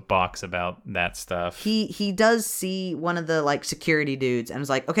weird soapbox about that stuff. He does see one of the like security dudes and is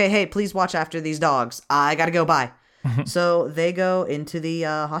like, okay, hey, please watch after these dogs. I gotta go by. So they go into the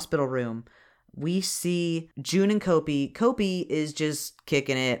hospital room. We see June and Kopi. Kopi is just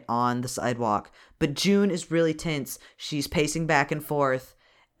kicking it on the sidewalk, but June is really tense. She's pacing back and forth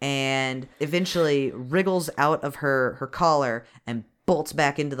and eventually wriggles out of her collar and bolts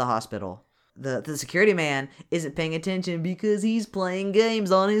back into the hospital. The security man isn't paying attention because he's playing games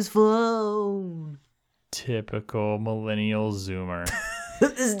on his phone. Typical millennial zoomer.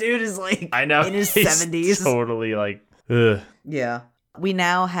 This dude is like, I know, in his he's 70s. Totally like, ugh. Yeah. We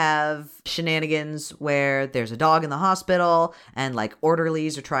now have shenanigans where there's a dog in the hospital and like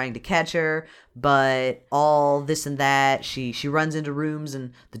orderlies are trying to catch her, but all this and that, she runs into rooms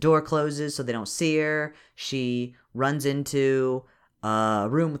and the door closes so they don't see her. She runs into a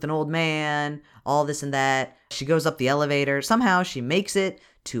room with an old man, all this and that. She goes up the elevator. Somehow she makes it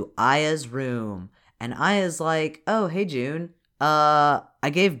to Aya's room. And Aya's like, oh, hey, June. I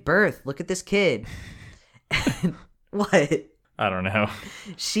gave birth. Look at this kid. What? I don't know.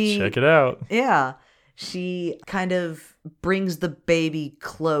 She check it out. Yeah. She kind of brings the baby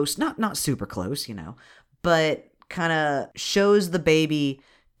close. Not super close, but kind of shows the baby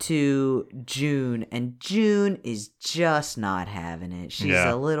to June, and June is just not having it. She's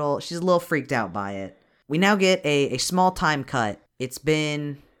a little freaked out by it. We now get a small time cut. It's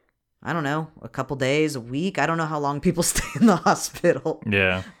been, I don't know, a couple days, a week. I don't know how long people stay in the hospital.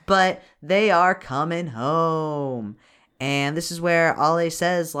 Yeah. But they are coming home. And this is where Ale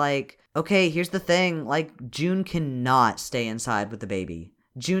says, like, okay, here's the thing. Like, June cannot stay inside with the baby.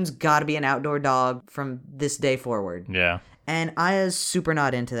 June's got to be an outdoor dog from this day forward. Yeah. And Aya's super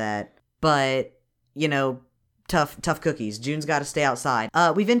not into that. But, tough cookies. June's got to stay outside.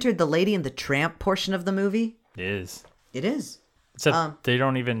 We've entered the Lady and the Tramp portion of the movie. It is. It is. Except they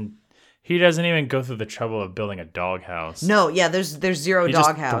don't even... He doesn't even go through the trouble of building a doghouse. No, yeah, there's zero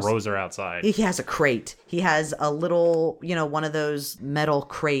doghouse. He just throws her outside. He has a crate. He has a little, one of those metal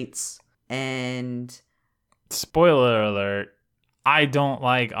crates. And... Spoiler alert. I don't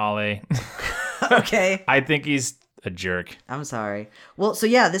like Ale. Okay. I think he's a jerk. I'm sorry. Well, so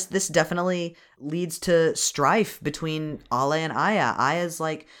yeah, this definitely leads to strife between Ale and Aya. Aya's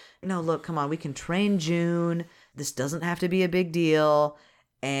like, look, come on, we can train June. This doesn't have to be a big deal.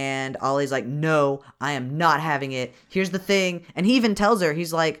 And Ollie's like, no, I am not having it. Here's the thing. And he even tells her,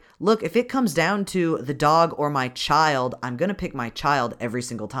 he's like, look, if it comes down to the dog or my child, I'm going to pick my child every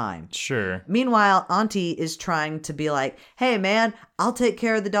single time. Sure. Meanwhile, Auntie is trying to be like, hey, man, I'll take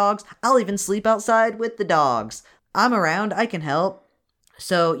care of the dogs. I'll even sleep outside with the dogs. I'm around. I can help.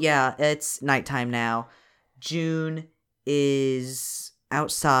 So, yeah, it's nighttime now. June is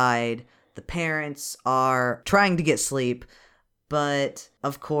outside. The parents are trying to get sleep. But,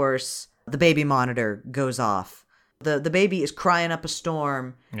 of course, the baby monitor goes off. The baby is crying up a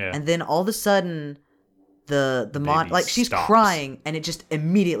storm. Yeah. And then all of a sudden, she's stops. crying, and it just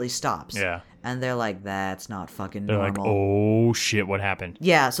immediately stops. Yeah. And they're like, that's not fucking normal. They're like, oh, shit, what happened?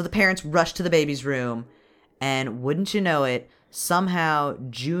 Yeah, so the parents rush to the baby's room. And wouldn't you know it, somehow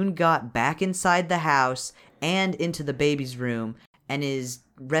June got back inside the house and into the baby's room and is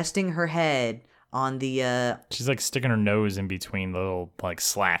resting her head on the she's like sticking her nose in between the little like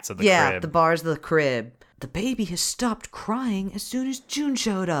slats of the crib. crib. Yeah, the bars of the crib. The baby has stopped crying as soon as June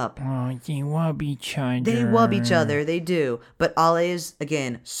showed up. Oh, they wub each other. They wub each other, they do. But Ale is,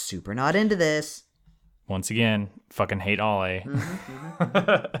 again, super not into this. Once again, fucking hate Ale.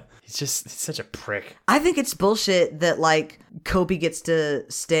 Mm-hmm. He's such a prick. I think it's bullshit that, like, Kobe gets to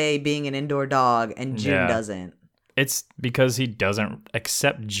stay being an indoor dog and June doesn't. It's because he doesn't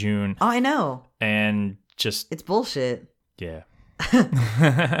accept June. Oh, I know. And just... It's bullshit. Yeah.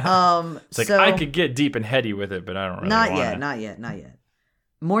 It's like, I could get deep and heady with it, but I don't really want to. Not yet.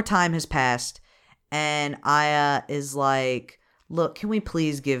 More time has passed, and Aya is like, look, can we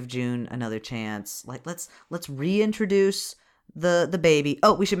please give June another chance? Like, let's reintroduce the baby.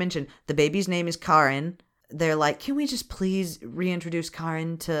 Oh, we should mention, the baby's name is Karin. They're like, can we just please reintroduce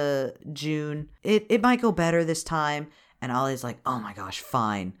Karin to June? It might go better this time. And Ollie's like, oh my gosh,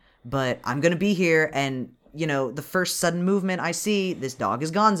 fine. But I'm going to be here. And, the first sudden movement I see, this dog is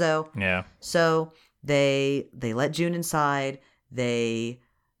Gonzo. Yeah. So they let June inside. They,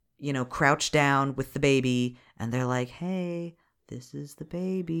 crouch down with the baby. And they're like, hey, this is the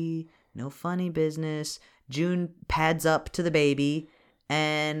baby. No funny business. June pads up to the baby.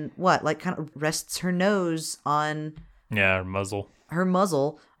 And kind of rests her nose on... Yeah, her muzzle. Her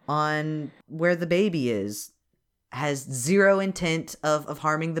muzzle on where the baby is. Has zero intent of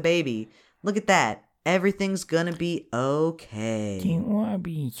harming the baby. Look at that. Everything's gonna be okay.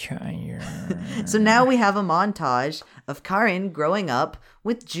 So now we have a montage of Karin growing up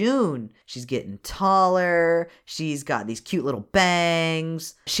with June. She's getting taller. She's got these cute little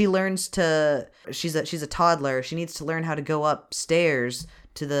bangs. She learns to... She's a toddler. She needs to learn how to go upstairs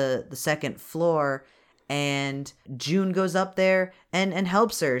to the second floor. And June goes up there and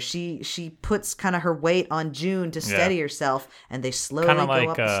helps her. She puts kind of her weight on June to steady herself. And they slowly go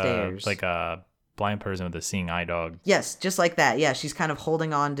up the stairs. Like a blind person with a seeing eye dog. Yes, just like that. Yeah, she's kind of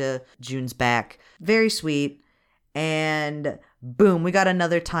holding on to June's back. Very sweet. And boom, we got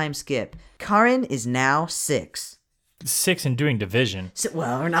another time skip. Karin is now 6. 6 and doing division. So,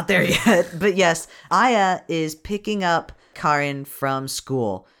 well, we're not there yet. But yes, Aya is picking up Karin from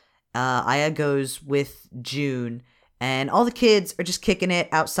school. Aya goes with June. And all the kids are just kicking it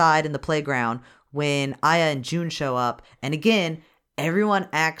outside in the playground when Aya and June show up. And again, everyone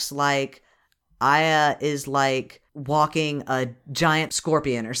acts like Aya is like walking a giant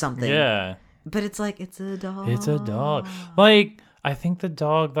scorpion or something. Yeah. But it's like, it's a dog. It's a dog. Like, I think the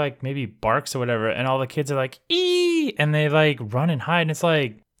dog, like, maybe barks or whatever, and all the kids are like, ee! And they, like, run and hide, and it's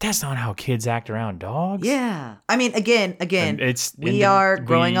like, that's not how kids act around dogs. Yeah. I mean, again, we are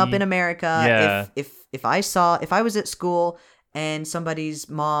growing up in America. Yeah. If I was at school and somebody's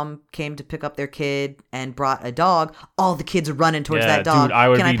mom came to pick up their kid and brought a dog, all the kids are running towards that dog. Dude, I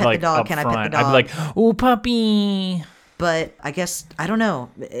would Can I be pet like, the dog? up Can I front. pet the dog? I'd be like, ooh, puppy. But I guess, I don't know.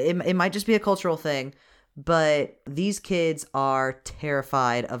 It might just be a cultural thing. But these kids are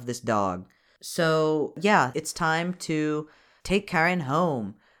terrified of this dog. So, yeah, it's time to take Karen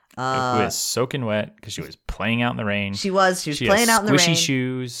home. Who is soaking wet because she was playing out in the rain. She was playing out in the rain. Squishy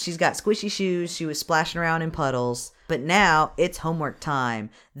shoes. She's got squishy shoes. She was splashing around in puddles. But now it's homework time.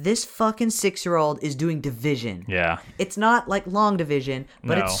 This fucking 6-year-old is doing division. Yeah. It's not like long division,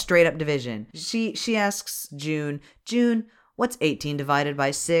 but No. it's straight up division. She asks June, what's 18 divided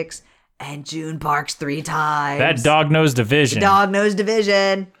by 6? And June barks 3 times. That dog knows division. The dog knows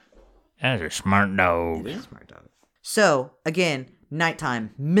division. That's a smart dog. It is a smart dog. So, again,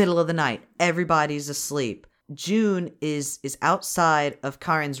 nighttime, middle of the night, everybody's asleep. June is outside of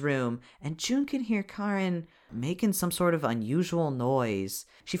Karen's room, and June can hear Karen making some sort of unusual noise.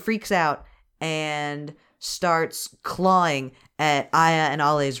 She freaks out and starts clawing at Aya and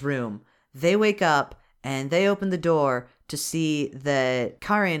Ale's room. They wake up and they open the door to see that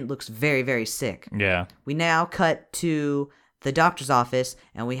Karen looks very, very sick. Yeah. We now cut to the doctor's office,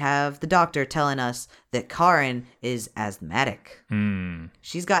 and we have the doctor telling us that Karen is asthmatic.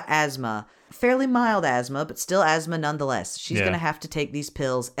 She's got asthma, fairly mild asthma, but still asthma nonetheless. She's going to have to take these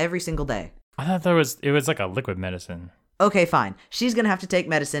pills every single day. I thought it was like a liquid medicine. Okay, fine. She's going to have to take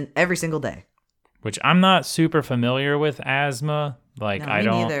medicine every single day. Which I'm not super familiar with asthma. Like, No, me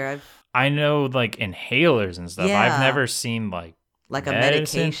neither. I know, like, inhalers and stuff. Yeah. I've never seen, like a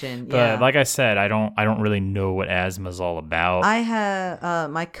medicine, medication. But yeah. like I said, I don't really know what asthma's all about. I had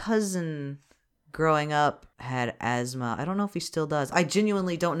my cousin growing up had asthma. I don't know if he still does. I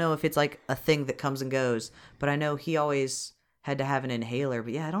genuinely don't know if it's like a thing that comes and goes, but I know he always had to have an inhaler.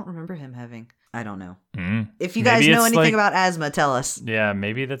 But yeah, I don't remember him having. I don't know. If you guys know anything about asthma, tell us. Yeah,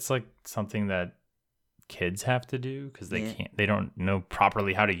 maybe that's like something that kids have to do because they don't know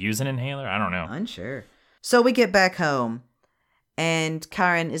properly how to use an inhaler. I don't know. Unsure. So we get back home, and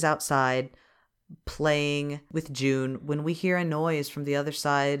Karen is outside playing with June when we hear a noise from the other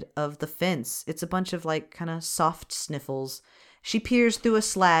side of the fence. It's a bunch of like kind of soft sniffles. She peers through a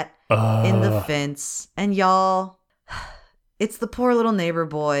slat in the fence, and y'all, it's the poor little neighbor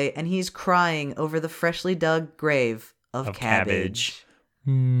boy, and he's crying over the freshly dug grave of Cabbage.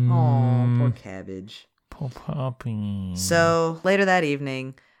 Oh, poor Cabbage. Poor puppy. So later that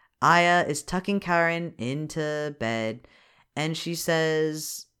evening, Aya is tucking Karen into bed, and she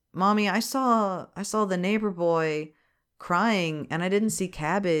says, "Mommy, I saw the neighbor boy crying, and I didn't see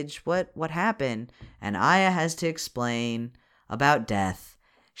Cabbage. What happened?" And Aya has to explain about death.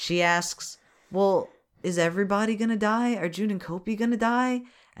 She asks, "Well, is everybody gonna die? Are June and Kopi gonna die?"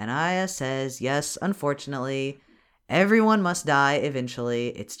 And Aya says, "Yes, unfortunately, everyone must die eventually.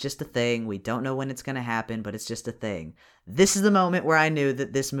 It's just a thing. We don't know when it's gonna happen, but it's just a thing." This is the moment where I knew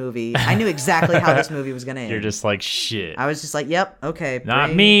that I knew exactly how this movie was gonna end. You're just like, shit. I was just like, yep, okay.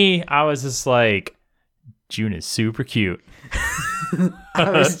 Not me. I was just like, June is super cute.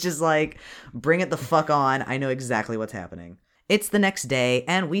 I was just like, bring it the fuck on. I know exactly what's happening. It's the next day,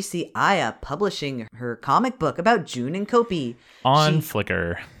 and we see Aya publishing her comic book about June and Kopi. On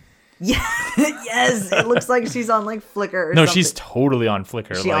Flickr. Yeah, yes, it looks like she's on like Flickr or No, something. she's totally on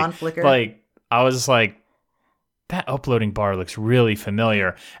Flickr. She on Flickr? Like, I was just like, that uploading bar looks really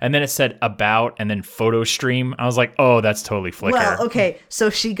familiar. And then it said about and then photo stream. I was like, oh, that's totally Flickr. Well, okay, so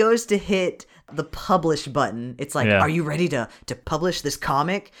she goes to hit the publish button. It's like, are you ready to publish this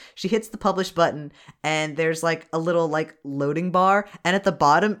comic? She hits the publish button, and there's like a little like loading bar, and at the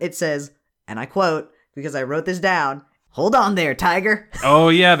bottom it says, and I quote, because I wrote this down, "Hold on there, Tiger." Oh,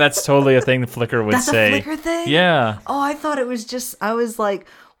 yeah, that's totally a thing the Flickr would say. That's a Flickr thing? Yeah. Oh, I thought it was just, I was like,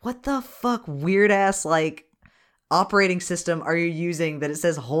 what the fuck weird ass like operating system are you using that it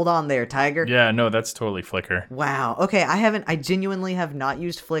says "Hold on there, Tiger"? Yeah, no, that's totally Flickr. Wow. Okay, I genuinely have not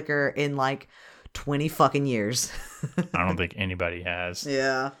used Flickr in like 20 fucking years. I don't think anybody has.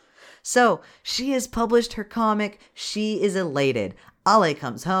 Yeah. So, she has published her comic. She is elated. Ale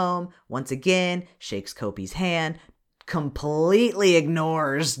comes home, once again, shakes Kopi's hand, completely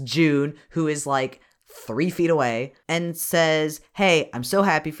ignores June, who is like 3 feet away, and says, "Hey, I'm so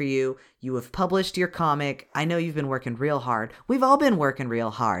happy for you. You have published your comic. I know you've been working real hard. We've all been working real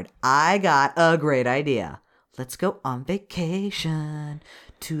hard. I got a great idea. Let's go on vacation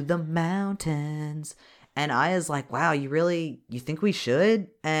to the mountains. And Aya's like, wow, you think we should?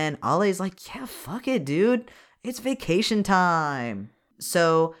 And Ale's like, yeah, fuck it, dude. It's vacation time.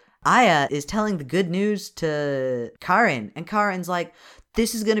 So Aya is telling the good news to Karin. And Karin's like,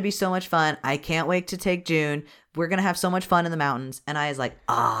 this is going to be so much fun. I can't wait to take June. We're going to have so much fun in the mountains. And Aya's like,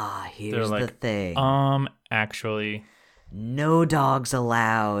 here's the thing. Actually, no dogs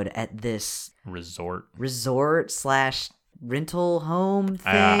allowed at this resort / rental home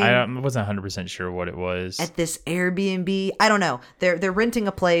thing. I wasn't 100% sure what it was. At this Airbnb. I don't know. They're renting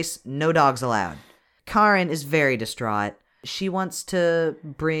a place. No dogs allowed. Karin is very distraught. She wants to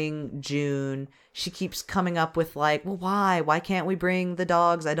bring June. She keeps coming up with like, well, why? Why can't we bring the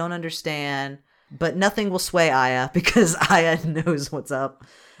dogs? I don't understand. But nothing will sway Aya because Aya knows what's up.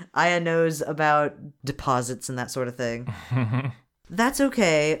 Aya knows about deposits and that sort of thing. That's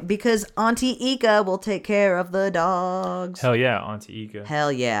okay because Auntie Ika will take care of the dogs. Hell yeah, Auntie Ika.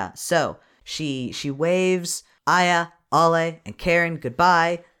 Hell yeah. So she waves Aya, Ale, and Karin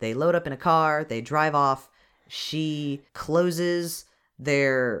goodbye. They load up in a car. They drive off. She closes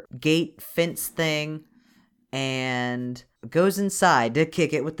their gate fence thing and goes inside to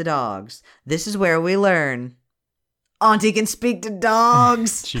kick it with the dogs. This is where we learn Auntie can speak to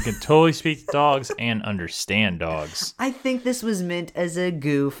dogs. She can totally speak to dogs and understand dogs. I think this was meant as a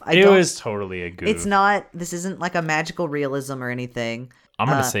goof. It was totally a goof. It's not. This isn't like a magical realism or anything. I'm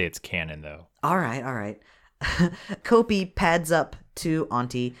going to say it's canon, though. All right. Kopi pads up to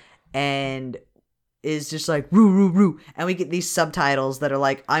Auntie and is just like, roo, roo, roo. And we get these subtitles that are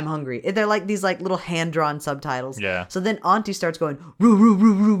like, I'm hungry. They're like these like little hand-drawn subtitles. Yeah. So then Auntie starts going, roo, roo,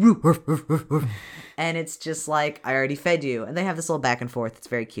 roo, roo, roo. And it's just like, I already fed you. And they have this little back and forth. It's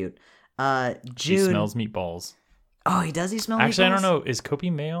very cute. June. He smells meatballs. Oh, he does? He smell meatballs? Actually, I don't know. Is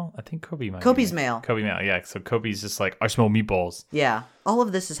Kopi male? I think Kopi might Kopi's male. Kopi male, yeah. So Kopi's just like, I smell meatballs. Yeah. All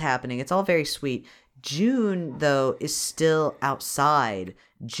of this is happening. It's all very sweet. June, though, is still outside.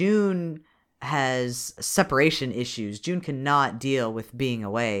 June has separation issues. June cannot deal with being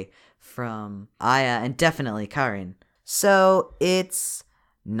away from Aya and definitely Karin. So it's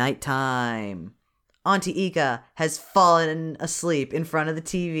nighttime. Auntie Ika has fallen asleep in front of the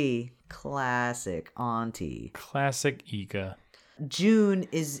TV. Classic Auntie. Classic Ika. June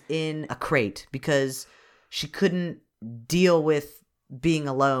is in a crate because she couldn't deal with being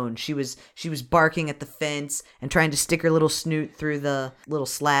alone. She was barking at the fence and trying to stick her little snoot through the little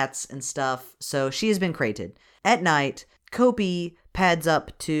slats and stuff. So she has been crated. At night, Kopi pads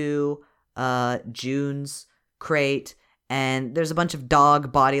up to June's crate, and there's a bunch of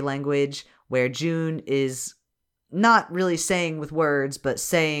dog body language where June is not really saying with words, but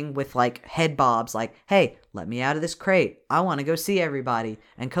saying with like head bobs, like, hey, let me out of this crate. I want to go see everybody.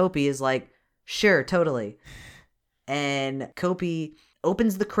 And Kopi is like, sure, totally. And Kopi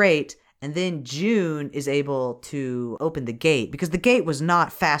opens the crate, and then June is able to open the gate because the gate was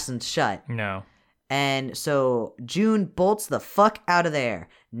not fastened shut. No. And so June bolts the fuck out of there.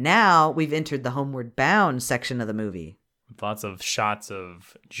 Now we've entered the Homeward Bound section of the movie. Lots of shots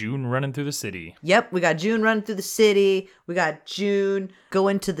of June running through the city. Yep, we got June running through the city. We got June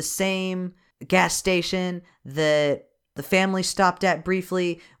going to the same gas station that the family stopped at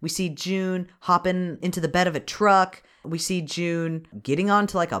briefly. We see June hopping into the bed of a truck. We see June getting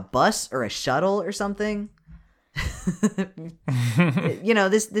onto like a bus or a shuttle or something. You know,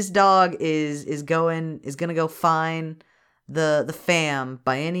 this dog is gonna go find the fam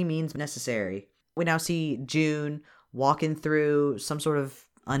by any means necessary. We now see June walking through some sort of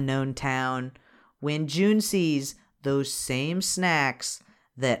unknown town when June sees those same snacks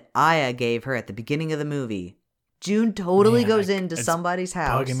that Aya gave her at the beginning of the movie. June totally goes into somebody's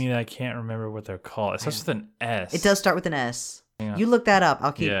house. Bugging me that I can't remember what they're called. It starts with an S. It does start with an S. Yeah. You look that up.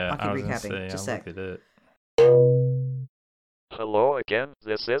 I'll keep recapping. Just a sec. Hello again,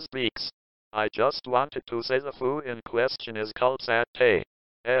 this is Beaks. I just wanted to say the food in question is called satay.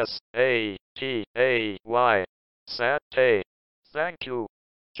 S-A-T-A-Y. Satay. Thank you.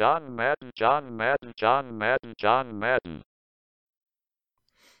 John Madden.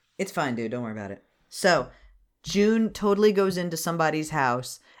 It's fine, dude. Don't worry about it. So, June totally goes into somebody's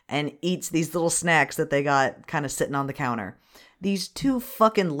house and eats these little snacks that they got kind of sitting on the counter. These two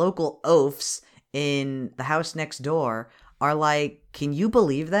fucking local oafs in the house next door are like, can you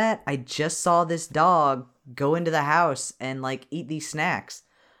believe that? I just saw this dog go into the house and like eat these snacks.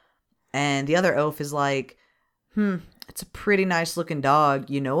 And the other oaf is like, it's a pretty nice looking dog.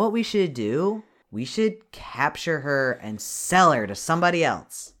 You know what we should do? We should capture her and sell her to somebody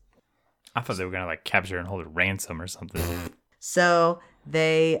else. I thought they were going to like capture her and hold her ransom or something. So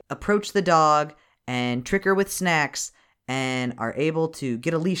they approach the dog and trick her with snacks. and are able to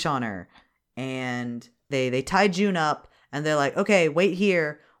get a leash on her. And they tie June up, and they're like, okay, wait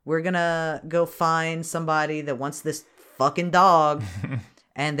here. We're gonna go find somebody that wants this fucking dog.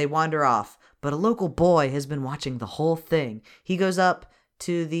 And they wander off. But a local boy has been watching the whole thing. He goes up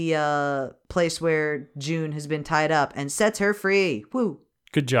to the place where June has been tied up and sets her free. Woo.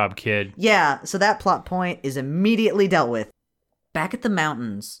 Good job, kid. Yeah, so that plot point is immediately dealt with. Back at the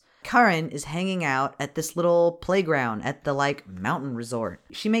mountains, Karin is hanging out at this little playground at the, mountain resort.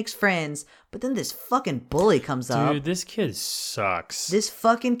 She makes friends, but then this fucking bully comes up. Dude, this kid sucks. This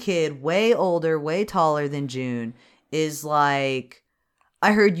fucking kid, way older, way taller than June, is like,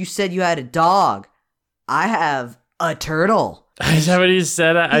 I heard you said you had a dog. I have a turtle. Is that what he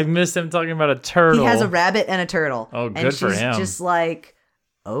said? I missed him talking about a turtle. He has a rabbit and a turtle. Oh, good for him. And she's just like,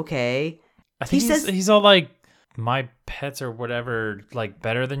 okay. I think he's all like, my pets or whatever,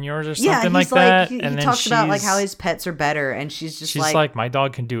 better than yours or something like that. He and then talks about how his pets are better, and she's like, my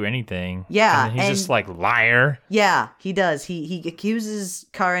dog can do anything. Yeah, and he's just like, liar. Yeah, he does. He accuses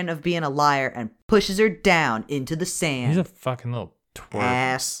Karin of being a liar and pushes her down into the sand. He's a fucking little twerp.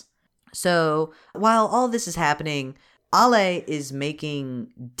 Ass. So while all this is happening, Ale is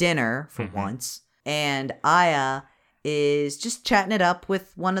making dinner for once, and Aya is just chatting it up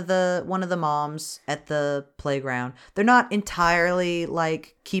with one of the moms at the playground. They're not entirely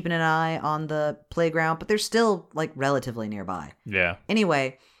keeping an eye on the playground, but they're still relatively nearby. Yeah.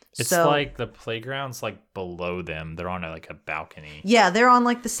 Anyway, it's the playground's below them. They're on a balcony. Yeah, they're on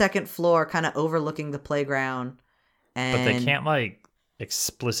the second floor, kind of overlooking the playground. And but they can't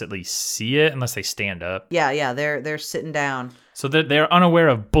explicitly see it unless they stand up. Yeah, they're sitting down. So they're unaware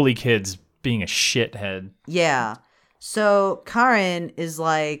of bully kids being a shithead. Yeah. So Karin is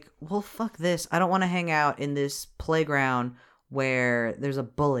like, well, fuck this. I don't want to hang out in this playground where there's a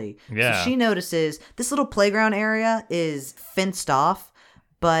bully. Yeah. So she notices this little playground area is fenced off,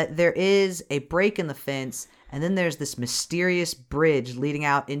 but there is a break in the fence, and then there's this mysterious bridge leading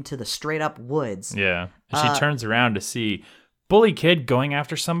out into the straight up woods. Yeah. And she turns around to see bully kid going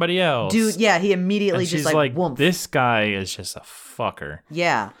after somebody else. Dude, yeah, he immediately and she's just like, whoomp. This guy is just a fucker.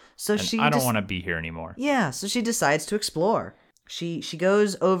 Yeah. So I don't want to be here anymore. Yeah, so she decides to explore. She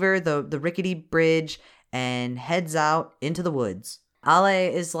goes over the rickety bridge and heads out into the woods. Ale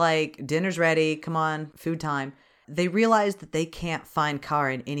is like, dinner's ready, come on, food time. They realize that they can't find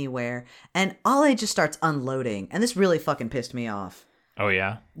Karin anywhere, and Ale just starts unloading, and this really fucking pissed me off. Oh,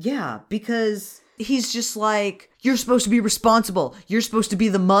 yeah? Yeah, because he's just like, you're supposed to be responsible. You're supposed to be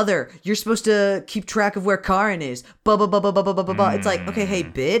the mother. You're supposed to keep track of where Karin is. Blah, blah, blah, blah, blah, blah, blah, blah. It's like, okay, hey,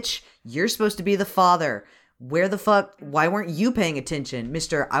 bitch, you're supposed to be the father. Where the fuck, why weren't you paying attention?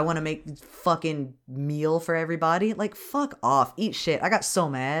 Mr. I want to make fucking meal for everybody. Fuck off. Eat shit. I got so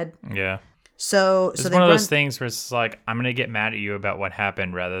mad. Yeah. So it's they one of those things where it's like, I'm going to get mad at you about what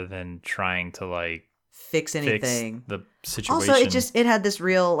happened rather than trying to fix anything. Fix the situation. Also, it had this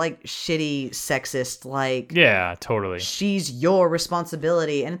real shitty sexist yeah, totally. She's your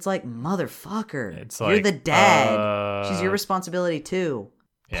responsibility, and it's like, motherfucker. It's you're the dad. She's your responsibility too,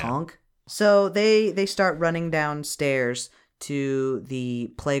 yeah. Punk. So they start running downstairs to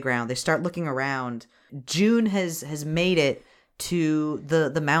the playground. They start looking around. June has made it to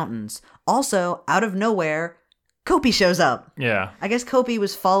the mountains. Also, out of nowhere, Kopi shows up. Yeah. I guess Kopi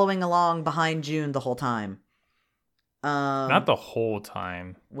was following along behind June the whole time. Not the whole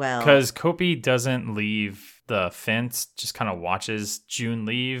time. Well, because Kopi doesn't leave the fence, just kind of watches June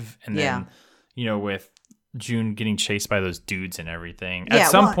leave, and then with June getting chased by those dudes and everything. At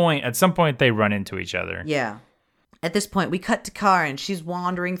some point, they run into each other. Yeah. At this point, we cut to Karin. She's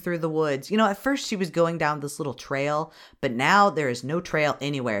wandering through the woods. At first she was going down this little trail, but now there is no trail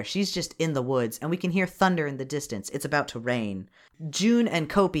anywhere. She's just in the woods, and we can hear thunder in the distance. It's about to rain. June and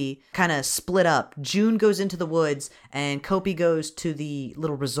Kopi kind of split up. June goes into the woods, and Kopi goes to the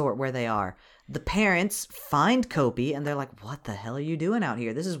little resort where they are. The parents find Kopi, and they're like, what the hell are you doing out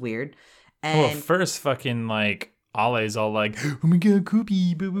here? This is weird. And first fucking Ale's all like, oh my god,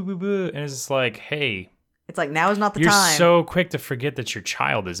 Kopi, boo, boo, boo, boo. And it's just like, hey. It's like, now is not the You're time. You're so quick to forget that your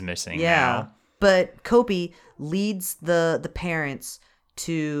child is missing now. But Kopi leads the parents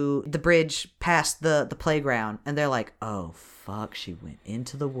to the bridge past the playground, and they're like, oh, fuck, she went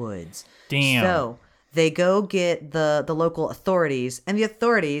into the woods. Damn. So they go get the local authorities, and the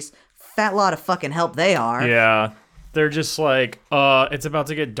authorities, fat lot of fucking help they are. Yeah. They're just like, it's about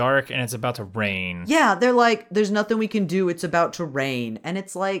to get dark, and it's about to rain. Yeah, they're like, there's nothing we can do, it's about to rain. And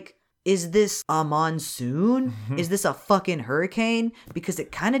it's like, is this a monsoon? Is this a fucking hurricane? Because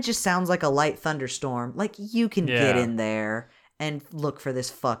it kind of just sounds like a light thunderstorm. You can get in there and look for this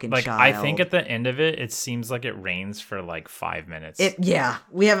fucking like, child. I think at the end of it, it seems like it rains for like 5 minutes.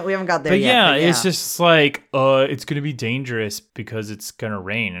 We haven't got there but yet. Yeah, but it's just like, it's gonna be dangerous because it's gonna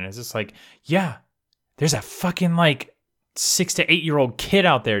rain, and it's just like, yeah, there's a fucking like 6 to 8 year old kid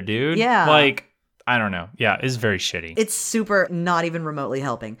out there, dude. Yeah, like, I don't know. Yeah, it's very shitty. It's super not even remotely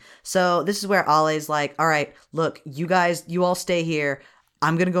helping. So this is where Ale's like, all right, look, you guys, you all stay here.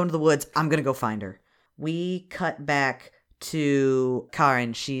 I'm gonna go into the woods. I'm gonna go find her. We cut back to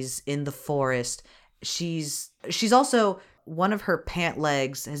Karen. She's in the forest. She's also, one of her pant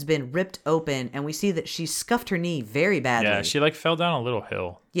legs has been ripped open, and we see that she scuffed her knee very badly. Yeah, she like fell down a little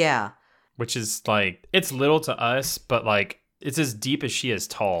hill. Yeah. Which is like, it's little to us, but like, it's as deep as she is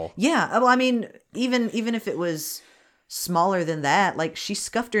tall. Yeah. Well, I mean, even if it was smaller than that, like, she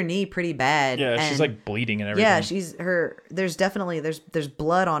scuffed her knee pretty bad. Yeah, and she's like bleeding and everything. Yeah, there's definitely there's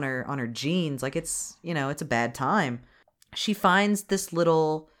blood on her jeans. Like, it's, it's a bad time. She finds this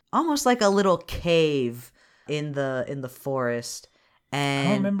little, almost like a little cave in the forest. And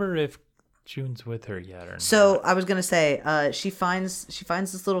I don't remember if June's with her yet or not. So I was gonna say, she finds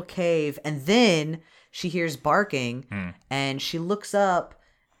this little cave, and then she hears barking, and she looks up,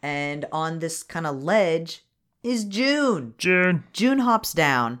 and on this kind of ledge is June. June hops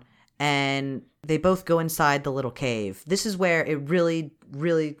down, and they both go inside the little cave. This is where it really,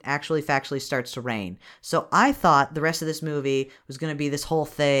 really actually factually starts to rain. So I thought the rest of this movie was going to be this whole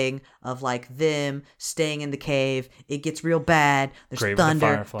thing of like them staying in the cave. It gets real bad. There's Grave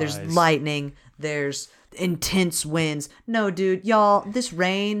thunder. There's lightning. There's intense winds. No, dude, y'all, this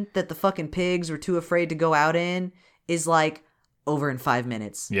rain that the fucking pigs were too afraid to go out in is like over in 5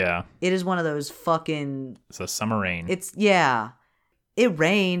 minutes. Yeah. It is one of those fucking... It's a summer rain. It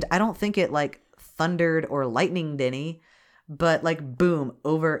rained. I don't think it like thundered or lightninged any, but like boom,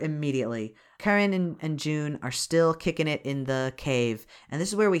 over immediately. Karen and June are still kicking it in the cave, and this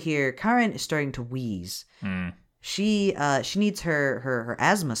is where we hear Karen is starting to wheeze. She needs her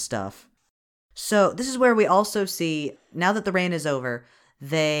asthma stuff. So this is where we also see, now that the rain is over,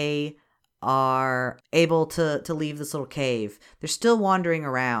 they are able to leave this little cave. They're still wandering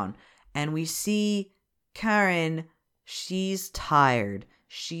around, and we see Karen. She's tired.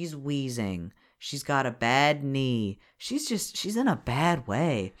 She's wheezing. She's got a bad knee. She's in a bad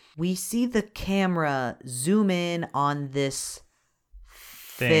way. We see the camera zoom in on this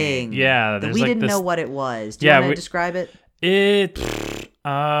thing. Yeah. That we didn't know what it was. Do you want to describe it? Do you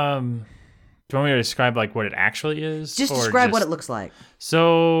want me to describe like what it actually is? Just describe what it looks like.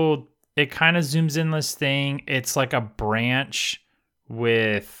 So it kind of zooms in this thing. It's like a branch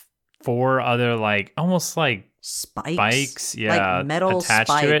with 4 other like almost like spikes, yeah, like metal attached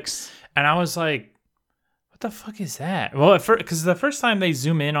spikes to it. And I was like, what the fuck is that? Well, because the first time they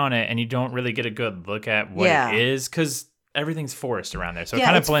zoom in on it and you don't really get a good look at what it is, because everything's forest around there, so it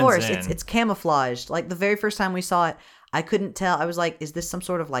kind of blends forest. in. It's camouflaged. Like the very first time we saw it, I couldn't tell. I was like, is this some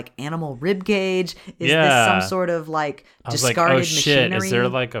sort of like animal rib cage? Is this some sort of like discarded machinery? Is there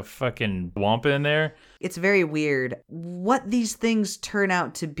like a fucking womp in there? It's very weird. What these things turn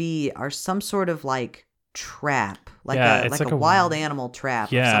out to be are some sort of like trap, like a wild animal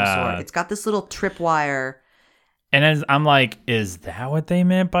trap of some sort. It's got this little tripwire. And as I'm like, is that what they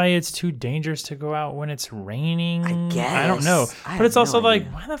meant by it's too dangerous to go out when it's raining? I guess. I don't know. But it's also idea.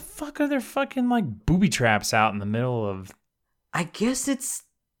 like, why the fuck are there fucking like booby traps out in the middle of... I guess it's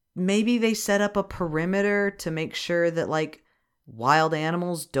maybe they set up a perimeter to make sure that like wild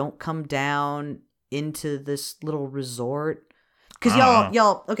animals don't come down into this little resort. Because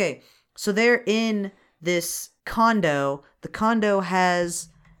y'all, okay, so they're in this condo. The condo has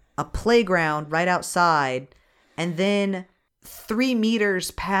a playground right outside. And then 3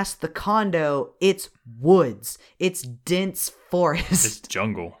 meters past the condo, it's woods. It's dense forest. It's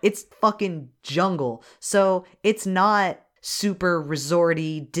jungle. It's fucking jungle. So it's not super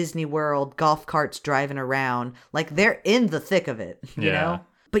resorty Disney World golf carts driving around. Like they're in the thick of it, you know?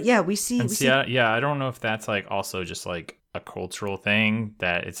 But yeah, we see. I don't know if that's like also just like a cultural thing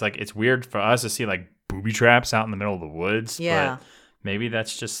that it's like, it's weird for us to see like booby traps out in the middle of the woods. Yeah. But maybe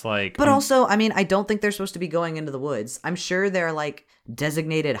that's just like... But also, I mean, I don't think they're supposed to be going into the woods. I'm sure there are like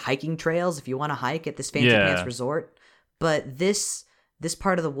designated hiking trails if you want to hike at this fancy pants resort. But this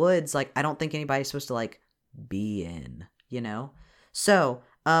part of the woods, like, I don't think anybody's supposed to like be in, you know? So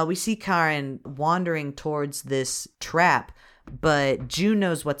we see Karen wandering towards this trap, but June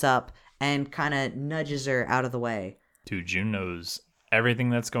knows what's up and kind of nudges her out of the way. Dude, June knows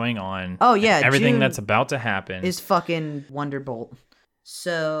everything that's going on. Oh, yeah. Everything June that's about to happen. Is fucking Wonderbolt.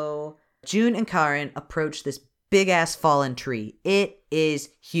 So June and Karen approach this big ass fallen tree. It is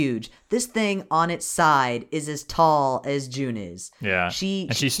huge. This thing on its side is as tall as June is. Yeah.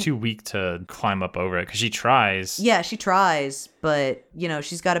 She's too weak to climb up over it because she tries. Yeah, she tries, but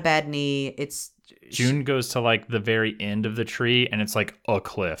she's got a bad knee. June goes to like the very end of the tree and it's like a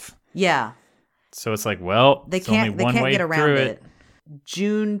cliff. Yeah. So it's like, well, they can't get around it.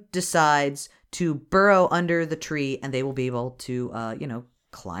 June decides to burrow under the tree and they will be able to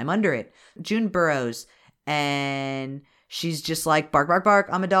climb under it. June burrows and she's just like, bark, bark, bark,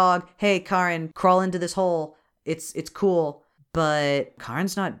 I'm a dog. Hey, Karen, crawl into this hole. It's cool. But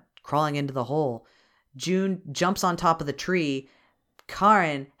Karen's not crawling into the hole. June jumps on top of the tree.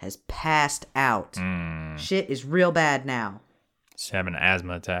 Karen has passed out. Shit is real bad now. She's having an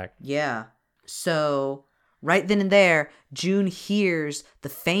asthma attack. Yeah. So right then and there, June hears the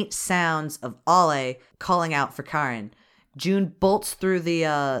faint sounds of Ale calling out for Karen. June bolts through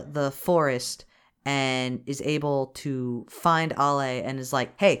the forest and is able to find Ale and is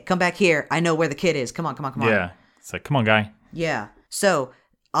like, hey, come back here. I know where the kid is. Come on. Yeah. It's like, come on, guy. Yeah. So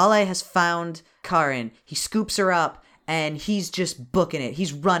Ale has found Karen. He scoops her up and he's just booking it.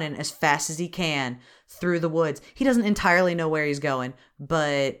 He's running as fast as he can through the woods. He doesn't entirely know where he's going,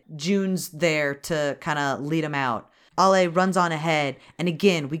 but June's there to kind of lead him out. Ale runs on ahead, and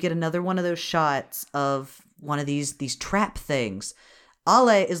again, we get another one of those shots of one of these trap things. Ale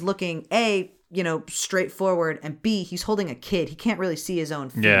is looking, A, straight forward, and B, he's holding a kid. He can't really see his own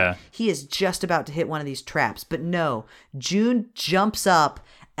feet. Yeah. He is just about to hit one of these traps, but no, June jumps up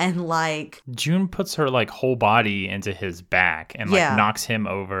and June puts her whole body into his back and knocks him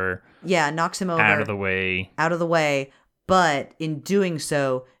over. Yeah, knocks him over. Out of the way. But in doing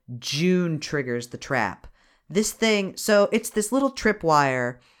so, June triggers the trap. This thing, so it's this little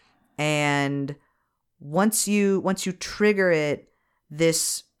tripwire, and once you trigger it,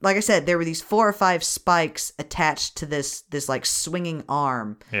 this, like I said, there were these 4 or 5 spikes attached to this swinging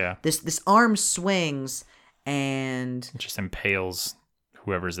arm. Yeah. This arm swings and it just impales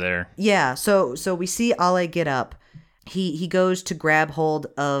whoever's there. Yeah, so we see Ale get up. He goes to grab hold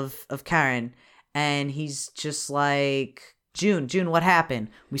of Karen, and he's just like, June, what happened?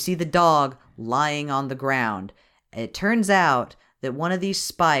 We see the dog lying on the ground. It turns out that one of these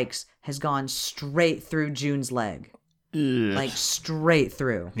spikes has gone straight through June's leg. Ugh. Straight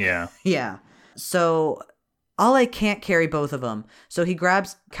through. Yeah. Yeah. So Ale can't carry both of them. So he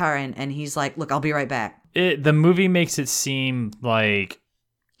grabs Karen, and he's like, look, I'll be right back. The movie makes it seem like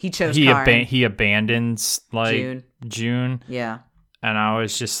he chose Karen. He abandons June. Yeah. And I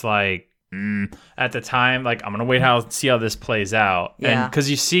was just like, at the time, I'm gonna wait see how this plays out. Yeah. And because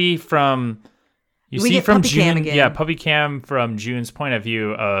you see from Puppy June, Cam again. yeah, Puppy Cam from June's point of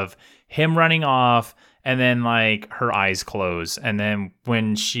view of him running off, and then her eyes close, and then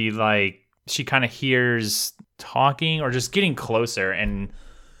when she kind of hears talking or just getting closer, and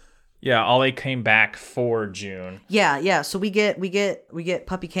yeah, Ale came back for June. Yeah. So we get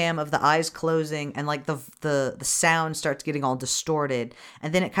Puppy Cam of the eyes closing, and the sound starts getting all distorted,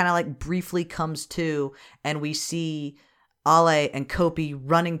 and then it kind of briefly comes to, and we see Ale and Kopi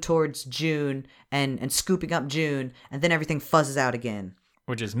running towards June and scooping up June, and then everything fuzzes out again.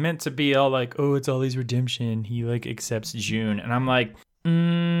 Which is meant to be all oh, it's Ollie's redemption. He accepts June, and I'm like,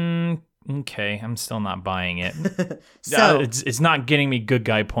 okay, I'm still not buying it. So it's not getting me good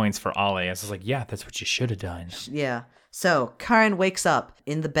guy points for Ale. I was like, yeah, that's what you should have done. Yeah. So Karen wakes up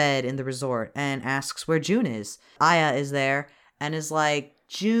in the bed in the resort and asks where June is. Aya is there and is like,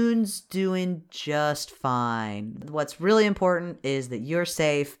 June's doing just fine. What's really important is that you're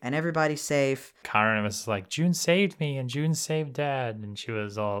safe and everybody's safe. Karen was like, June saved me and June saved Dad. And she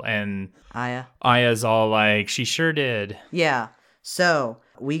was all, and Aya's all like, she sure did. Yeah. So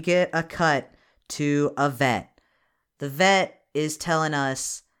we get a cut to a vet. The vet is telling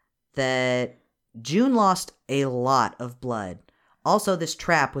us that June lost a lot of blood. Also, this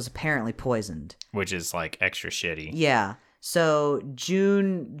trap was apparently poisoned. Which is extra shitty. Yeah. So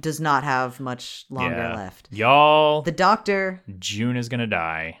June does not have much longer left. Y'all. The doctor. June is going to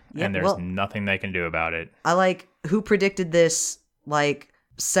die. Yeah, and there's nothing they can do about it. Who predicted this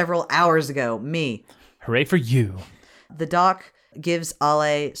several hours ago? Me. Hooray for you. The doc gives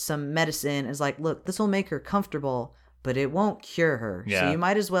Ale some medicine and is like, look, this will make her comfortable, but it won't cure her. Yeah. So you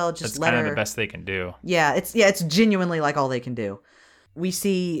might as well just let her. That's kind of the best they can do. Yeah, it's genuinely all they can do. We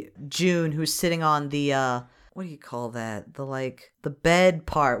see June, who's sitting on the what do you call that? The bed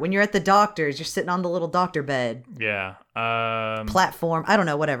part. When you're at the doctor's, you're sitting on the little doctor bed. Yeah. Platform. I don't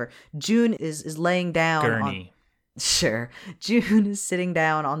know, whatever. June is laying down. Gurney. Sure. June is sitting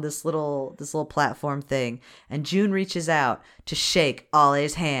down on this little platform thing, and June reaches out to shake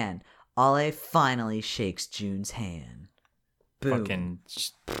Ale's hand. Ale finally shakes June's hand. Boom. Fucking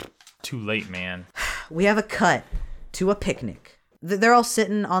too late, man. We have a cut to a picnic. They're all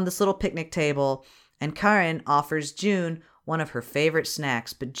sitting on this little picnic table, and Karen offers June one of her favorite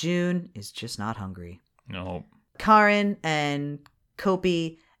snacks, but June is just not hungry. No. Karen and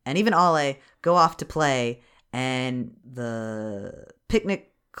Kopi and even Ale go off to play, and the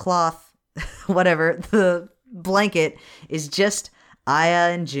picnic cloth, whatever, the blanket is just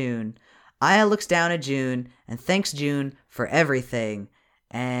Aya and June. Aya looks down at June and thanks June for everything.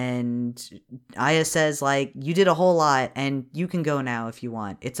 And Aya says, like, you did a whole lot and you can go now if you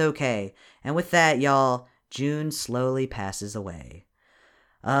want. It's okay. And with that, y'all, June slowly passes away.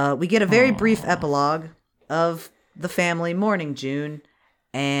 We get a very brief epilogue of the family mourning June.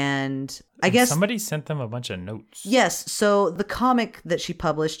 And I guess somebody sent them a bunch of notes. Yes. So the comic that she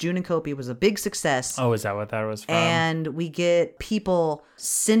published, June and Kopi, was a big success. Oh, is that what that was from? And we get people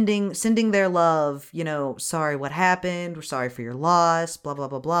sending their love, you know, sorry what happened, we're sorry for your loss, blah, blah,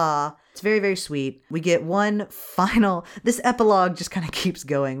 blah, blah. It's very, very sweet. We get one final, this epilogue just kind of keeps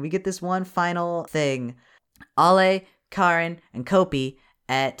going. We get this one final thing. Ale, Karen, and Kopi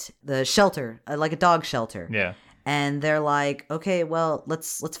at the shelter, like a dog shelter. Yeah. And they're like, okay, well,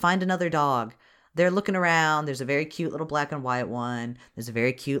 let's find another dog. They're looking around. There's a very cute little black and white one. There's a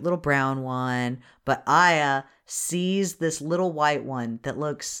very cute little brown one. But Aya sees this little white one that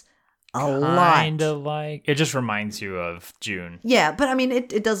looks a lot. Kind of like, it just reminds you of June. Yeah, but I mean,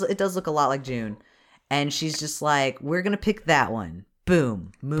 it does look a lot like June. And she's just like, we're going to pick that one.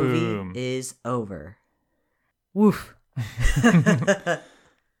 Boom. Movie is over. Woof.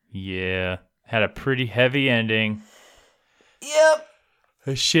 Yeah. Had a pretty heavy ending. Yep.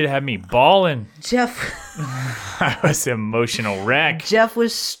 This shit had me bawling. Jeff. I was an emotional wreck. Jeff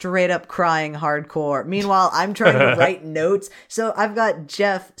was straight up crying hardcore. Meanwhile, I'm trying to write notes. So I've got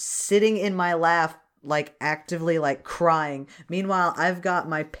Jeff sitting in my lap, like actively like crying. Meanwhile, I've got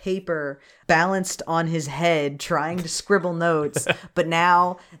my paper balanced on his head trying to scribble notes. But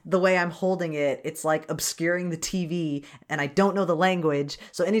now the way I'm holding it, it's like obscuring the TV and I don't know the language.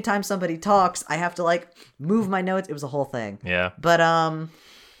 So anytime somebody talks, I have to like move my notes. It was a whole thing. Yeah. But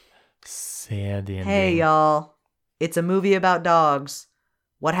sad ending. Hey y'all, it's a movie about dogs.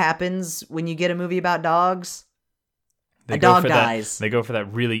 What happens when you get a movie about dogs? A dog dies. They go for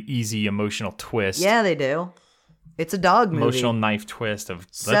that really easy emotional twist. Yeah, they do. It's a dog movie. Emotional knife twist of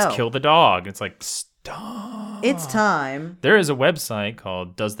let's kill the dog. It's like, stop. It's time. There is a website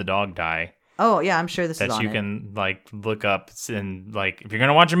called Does the Dog Die? Oh, yeah, I'm sure this is on that you it. can like look up and like if you're going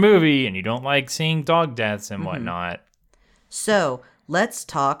to watch a movie and you don't like seeing dog deaths and whatnot. So, let's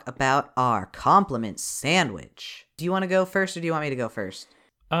talk about our compliment sandwich. Do you want to go first or do you want me to go first?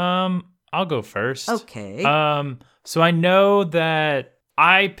 I'll go first. Okay. So I know that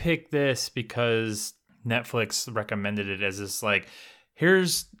I picked this because Netflix recommended it as this like,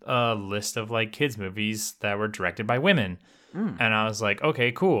 here's a list of like kids movies that were directed by women. And I was like,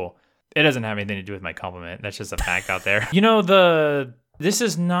 okay, cool. It doesn't have anything to do with my compliment. That's just a fact out there. You know, this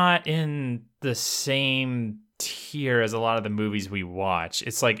is not in the same tier as a lot of the movies we watch.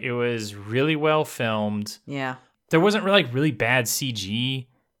 It's like, it was really well filmed. Yeah. There wasn't really bad CG.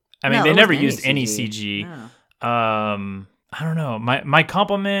 I mean, No, they there never wasn't used any CG. CG. No. I don't know. My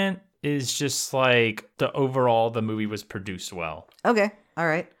compliment is just like the movie was produced well. Okay. All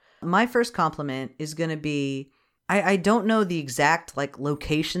right. My first compliment is going to be, I don't know the exact like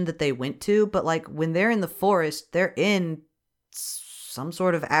location that they went to, but like when they're in the forest, they're in some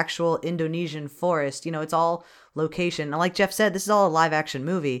sort of actual Indonesian forest. You know, it's all location. And like Jeff said, this is all a live action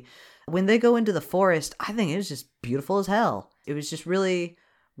movie. When they go into the forest, I think it was just beautiful as hell. It was just really,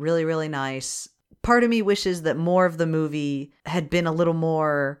 really, really nice. Part of me wishes that more of the movie had been a little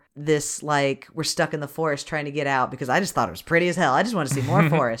more this, like, we're stuck in the forest trying to get out, because I just thought it was pretty as hell. I just want to see more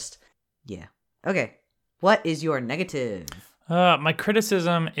forest. Yeah. Okay. What is your negative? My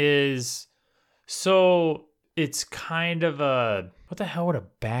criticism is, so it's kind of what the hell would a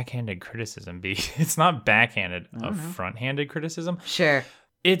backhanded criticism be? It's not backhanded, a front-handed criticism. Sure.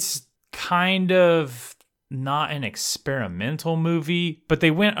 It's kind of not an experimental movie, but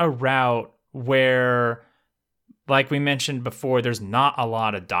they went a route where, like we mentioned before, there's not a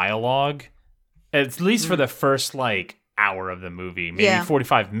lot of dialogue, at least for the first like hour of the movie, maybe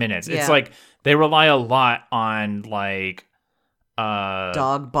 45 minutes. Yeah. It's like they rely a lot on like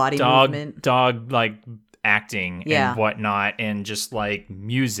dog body movement, dog like acting and whatnot, and just like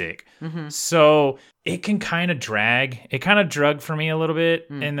music. So it can kind of drag. It kind of drug for me a little bit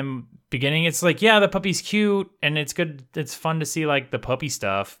in the beginning. It's like, yeah, the puppy's cute and it's good. It's fun to see like the puppy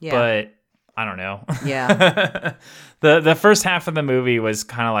stuff, but I don't know. Yeah. The first half of the movie was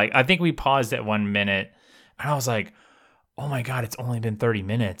kind of like, I think we paused at 1 minute and I was like, oh my God, it's only been 30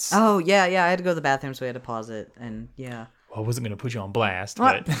 minutes. Oh, yeah. I had to go to the bathroom, so we had to pause it. And yeah. Well, I wasn't going to put you on blast,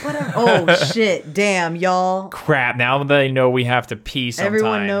 What? but Whatever. Oh, shit. Damn, y'all. crap. Now they know we have to pee sometimes.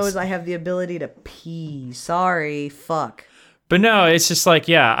 Everyone knows I have the ability to pee. Sorry. Fuck. But no, it's just like,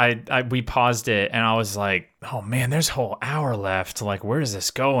 yeah, we paused it and I was like, oh man, there's a whole hour left. Like, where is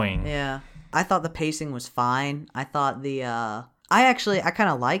this going? Yeah. I thought the pacing was fine. I thought I kind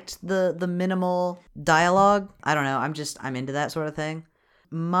of liked the minimal dialogue. I don't know. I'm into that sort of thing.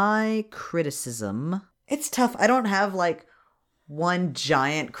 My criticism, it's tough. I don't have like one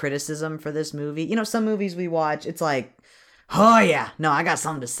giant criticism for this movie. You know, some movies we watch, it's like, oh yeah, no, I got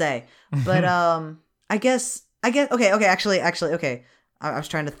something to say. But I guess okay, actually, okay. I was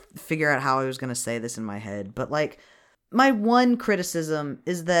trying to figure out how I was going to say this in my head, but like my one criticism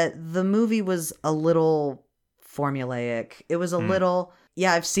is that the movie was a little formulaic. It was a little,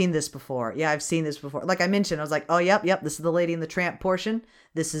 yeah, I've seen this before. Like I mentioned, I was like, oh, yep, this is the Lady and the Tramp portion.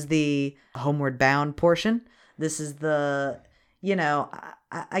 This is the Homeward Bound portion. This is the, you know,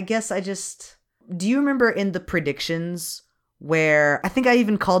 I guess do you remember in the predictions where I think I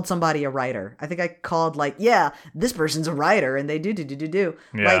even called somebody a writer? I think I called like, yeah, this person's a writer and they do.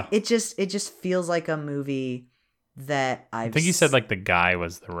 Yeah. Like it just feels like a movie that I think you said like the guy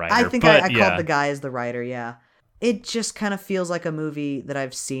was the writer. I think I called the guy as the writer, yeah. It just kind of feels like a movie that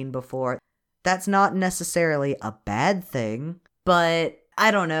I've seen before. That's not necessarily a bad thing, but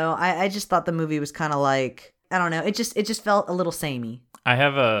I don't know. I just thought the movie was kind of like, I don't know. It just felt a little samey. I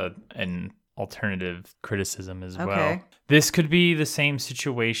have an alternative criticism as well. Okay. This could be the same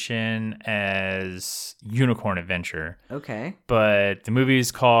situation as Unicorn Adventure. Okay. But the movie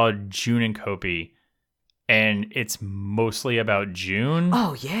is called June and Kopi. And it's mostly about June.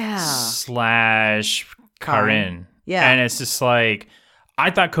 Oh, yeah. / Karin. Yeah. And it's just like,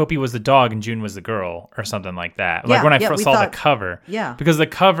 I thought Kopi was the dog and June was the girl or something like that. Like Yeah, when I yeah, first we saw thought- the cover. Yeah. Because the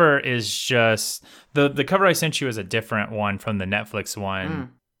cover is just, the cover I sent you is a different one from the Netflix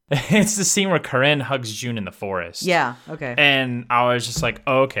one. It's the scene where Karin hugs June in the forest. Yeah, okay. And I was just like,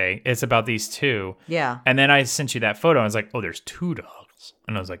 oh, okay, it's about these two. Yeah. And then I sent you that photo. And I was like, oh, there's 2 dogs.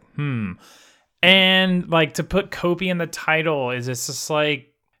 And I was like, And like to put Kopi in the title is it's just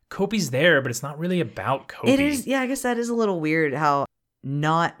like Kopi's there, but it's not really about Kopi. It is, yeah, I guess that is a little weird how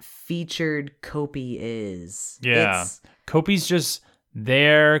not featured Kopi is. Yeah. Kopi's just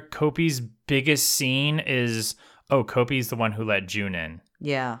there. Kopi's biggest scene is, oh, Kopi's the one who let June in.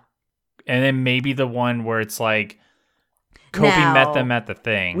 Yeah. And then maybe the one where it's like Kopi met them at the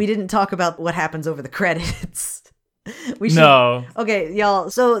thing. We didn't talk about what happens over the credits. No. Okay, y'all.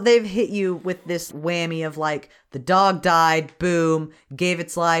 So they've hit you with this whammy of like the dog died, boom, gave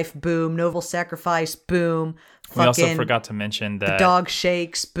its life, boom, noble sacrifice, boom. We also forgot to mention that the dog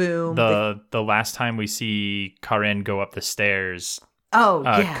shakes, boom. The last time we see Karin go up the stairs,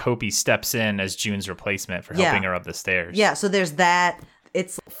 yeah. Kopi steps in as June's replacement for helping her up the stairs. Yeah, so there's that.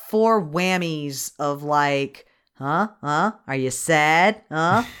 It's 4 whammies of like, are you sad?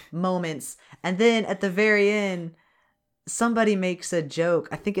 Moments. And then at the very end, somebody makes a joke.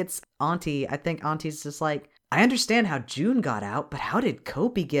 I think it's Auntie. I think Auntie's just like, I understand how June got out, but how did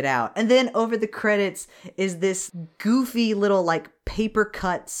Kopi get out? And then over the credits is this goofy little like paper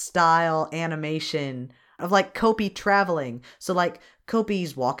cut style animation of like Kopi traveling. So like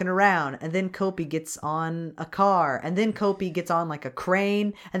Kopi's walking around and then Kopi gets on a car and then Kopi gets on like a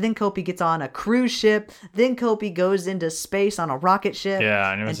crane and then Kopi gets on a cruise ship. Then Kopi goes into space on a rocket ship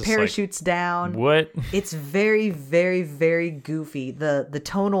and parachutes down. What? It's very, very, very goofy. The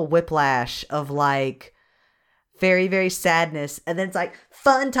tonal whiplash of like very, very sadness. And then it's like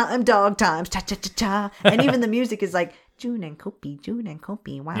fun time, dog times, cha-cha-cha-cha. And even the music is like June and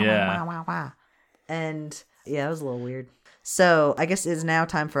Kopi, wow, wow, wow, wow. And yeah, it was a little weird. So I guess it's now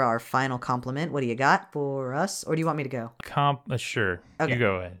time for our final compliment. What do you got for us? Or do you want me to go? Sure. Okay. You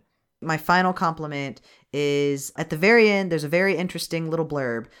go ahead. My final compliment is at the very end, there's a very interesting little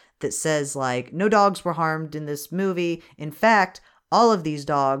blurb that says like, no dogs were harmed in this movie. In fact, all of these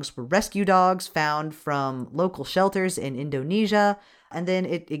dogs were rescue dogs found from local shelters in Indonesia. And then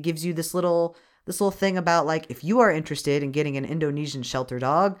it gives you this little thing about like, if you are interested in getting an Indonesian shelter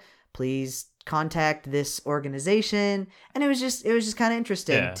dog, please contact this organization. And it was just kind of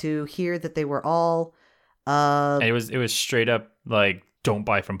interesting to hear that they were all it was straight up like, don't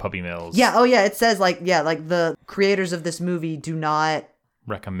buy from puppy mills. Yeah, oh yeah, it says like the creators of this movie do not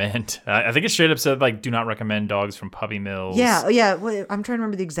recommend. I think it straight up said like, do not recommend dogs from puppy mills. Yeah. Well, I'm trying to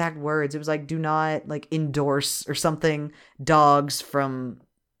remember the exact words. It was like, do not like endorse or something dogs from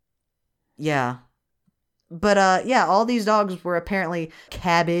Yeah. But yeah, all these dogs were apparently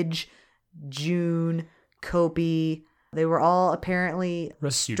Cabbage, June, Kopi. They were all apparently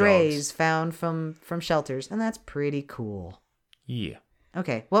Rescue strays dogs. found from shelters, and that's pretty cool. Yeah.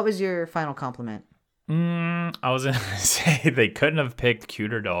 Okay, what was your final compliment? I was gonna say they couldn't have picked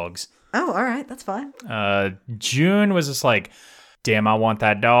cuter dogs. Oh, all right, that's fine. June was just like, damn, I want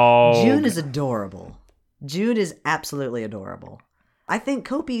that dog. June is adorable. June is absolutely adorable. I think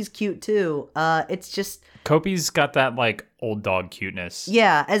Kopi's cute too. It's just Kopi's got that like old dog cuteness.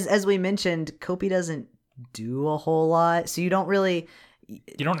 yeah, as we mentioned, Kopi doesn't do a whole lot, so you don't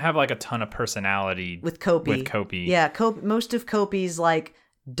have like a ton of personality with Kopi. With Kopi. Yeah, most of Kopi's like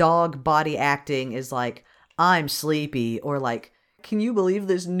dog body acting is like, I'm sleepy, or like, can you believe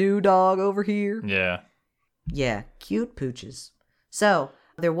this new dog over here? Yeah. Yeah, cute pooches. So,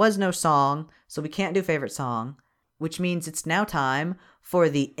 there was no song, so we can't do favorite song, which means it's now time for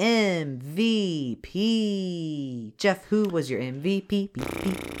the MVP. Jeff, who was your MVP?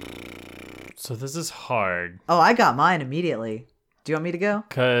 So this is hard. Oh, I got mine immediately. Do you want me to go?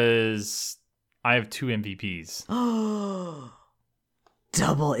 Because I have 2 MVPs. Oh,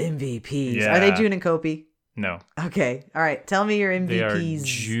 double MVPs. Yeah. Are they June and Kopi? No. Okay. All right. Tell me your MVPs. They are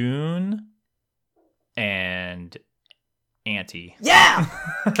June and Auntie. Yeah!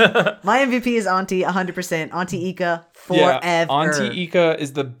 My MVP is Auntie, 100%. Auntie Ika, forever. Yeah, Auntie Ika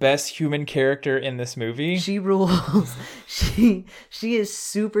is the best human character in this movie. She rules. She is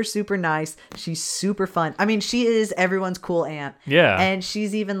super, super nice. She's super fun. I mean, she is everyone's cool aunt. Yeah. And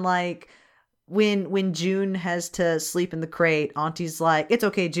she's even like, when June has to sleep in the crate, Auntie's like, it's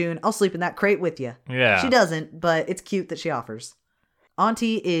okay, June, I'll sleep in that crate with you. Yeah. She doesn't, but it's cute that she offers.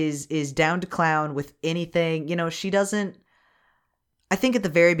 Auntie is down to clown with anything. You know, she doesn't, I think at the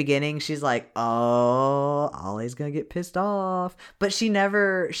very beginning, she's like, oh, Ollie's gonna get pissed off. But she's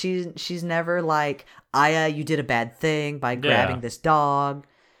never like, Aya, you did a bad thing by grabbing this dog.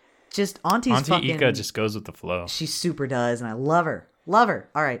 Just Auntie Ika just goes with the flow. She super does, and I love her. Love her.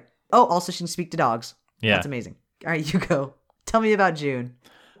 All right. Oh, also she can speak to dogs. Yeah. That's amazing. All right, you go. Tell me about June.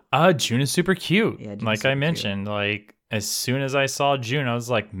 June is super cute. Yeah, like I mentioned, like as soon as I saw June, I was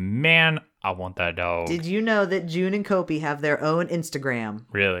like, man, I want that dog. Did you know that June and Kopi have their own Instagram?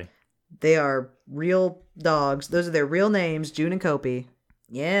 Really? They are real dogs. Those are their real names, June and Kopi.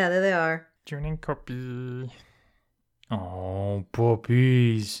 Yeah, there they are. June and Kopi. Oh,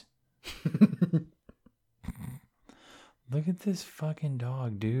 puppies. Look at this fucking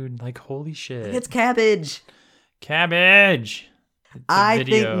dog, dude. Like, holy shit. It's Cabbage. Cabbage. I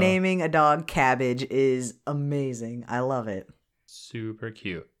think naming a dog Cabbage is amazing. I love it. Super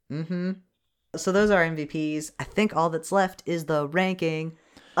cute. Mm-hmm. So those are MVPs. I think all that's left is the ranking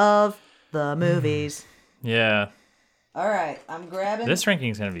of the movies. Yeah. All right, I'm grabbing. This ranking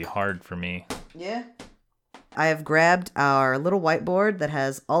is going to be hard for me. Yeah. I have grabbed our little whiteboard that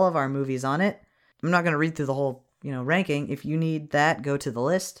has all of our movies on it. I'm not going to read through the whole, ranking. If you need that, go to the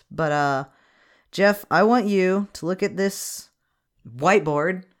list. But, Jeff, I want you to look at this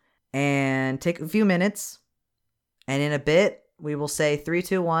whiteboard and take a few minutes. And in a bit, we will say 3,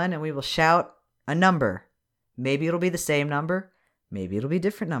 2, 1, and we will shout a number. Maybe it'll be the same number. Maybe it'll be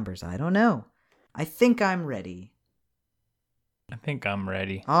different numbers. I don't know. I think I'm ready. I think I'm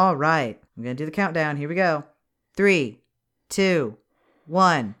ready. All right. I'm going to do the countdown. Here we go. 3, 2,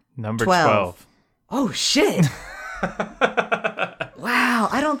 1. Number 12. Oh, shit. Wow.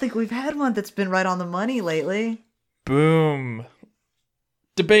 I don't think we've had one that's been right on the money lately. Boom.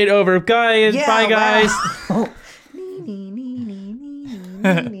 Debate over. Guys, yeah, bye, guys. Wow.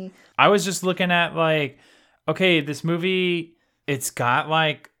 I was just looking at, like, okay, this movie, it's got,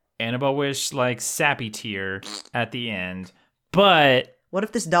 like, Annabelle Wish, like, sappy tear at the end, but... What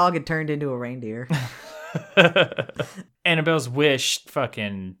if this dog had turned into a reindeer? Annabelle's Wish,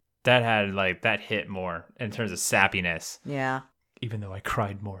 fucking, that had, like, that hit more in terms of sappiness. Yeah. Even though I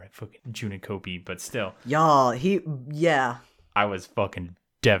cried more at fucking June and Kopi, but still. Y'all, yeah. I was fucking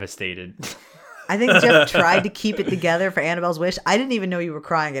devastated. I think Jeff tried to keep it together for Annabelle's Wish. I didn't even know you were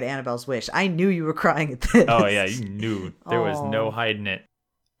crying at Annabelle's Wish. I knew you were crying at this. Oh, yeah, you knew. There was no hiding it.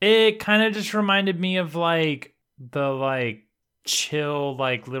 It kind of just reminded me of, like, the, like, chill,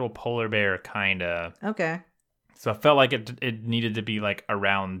 like, little polar bear kind of. Okay. So I felt like it needed to be, like,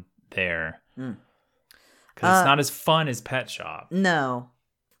 around there. Mm. Because it's not as fun as Pet Shop. No.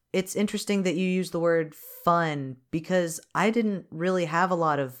 It's interesting that you use the word fun, because I didn't really have a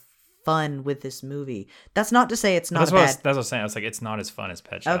lot of fun with this movie. That's not to say it's not bad. That's what I was saying. I was like, it's not as fun as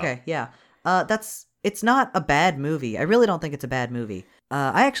Pet Shop. Okay, yeah. It's not a bad movie. I really don't think it's a bad movie.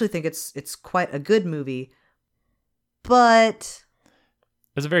 I actually think it's quite a good movie. But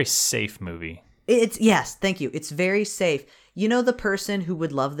was a very safe movie. Yes, thank you. It's very safe. You know the person who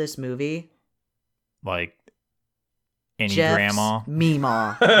would love this movie? Like any Jeff's grandma.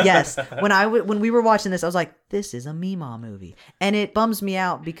 Meemaw. Yes. When we were watching this, I was like, this is a Meemaw movie. And it bums me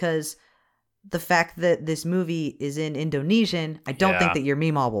out because the fact that this movie is in Indonesian, I don't think that your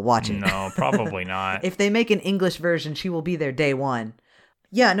Meemaw will watch it. No, probably not. If they make an English version, she will be there day one.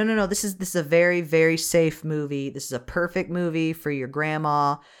 Yeah, no. This is a very, very safe movie. This is a perfect movie for your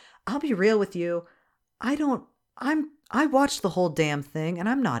grandma. I'll be real with you. I watched the whole damn thing, and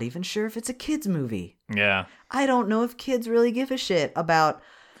I'm not even sure if it's a kid's movie. Yeah. I don't know if kids really give a shit about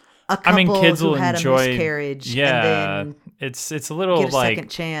a couple kids who will had enjoy, a miscarriage. Yeah, and then it's a little get a like second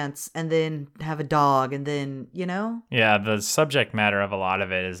chance, and then have a dog, and then, you know? Yeah, the subject matter of a lot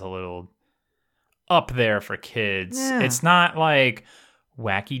of it is a little up there for kids. Yeah. It's not like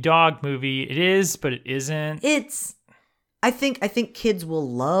wacky dog movie. It is, but it isn't. I think kids will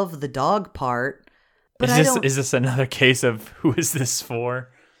love the dog part. But is this another case of who is this for?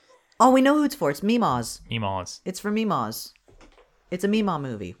 Oh, we know who it's for. It's Meemaws. Meemaws. It's for Meemaws. It's a Meemaw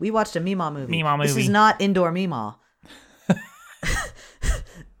movie. We watched a Meemaw movie. Meemaw movie. This is not Indoor Meemaw.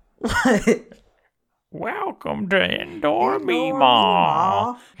 What? Welcome to Indoor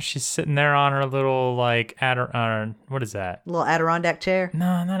Meemaw. She's sitting there on her little like what is that? Little Adirondack chair.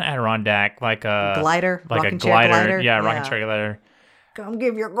 No, not an Adirondack. Like a glider. Like rocking a chair glider. Yeah, rocking chair glider. Come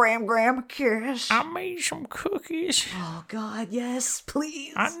give your grandma a kiss. I made some cookies. Oh, God, yes,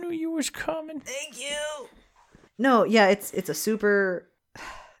 please. I knew you was coming. Thank you. No, yeah, it's a super...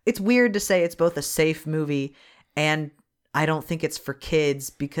 It's weird to say it's both a safe movie and I don't think it's for kids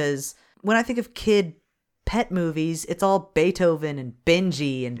because when I think of kid pet movies, it's all Beethoven and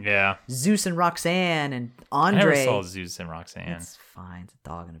Benji and Zeus and Roxanne and Andre. I never saw Zeus and Roxanne. It's fine. It's a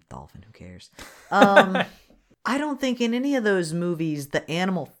dog and a dolphin. Who cares? I don't think in any of those movies the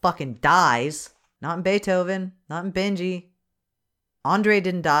animal fucking dies. Not in Beethoven. Not in Benji. Andre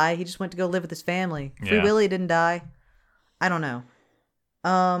didn't die. He just went to go live with his family. Free Willy didn't die. I don't know.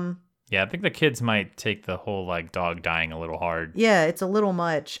 Yeah, I think the kids might take the whole like dog dying a little hard. Yeah, it's a little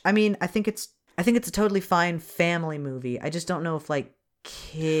much. I mean, I think it's a totally fine family movie. I just don't know if like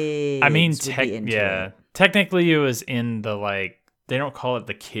kids. I mean, would be into it. Technically, it was in the like. They don't call it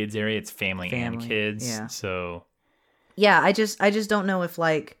the kids area. It's family and kids. Yeah. So. Yeah, I just don't know if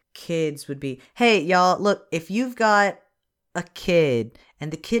like kids would be. Hey, y'all, look, if you've got a kid and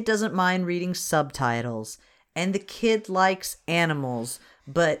the kid doesn't mind reading subtitles and the kid likes animals,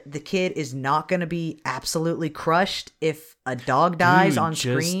 but the kid is not going to be absolutely crushed if a dog dies on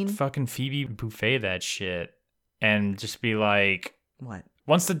screen. Just fucking Phoebe Buffet that shit and just be like, what?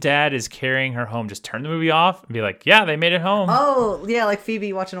 Once the dad is carrying her home, just turn the movie off and be like, yeah, they made it home. Oh, yeah, like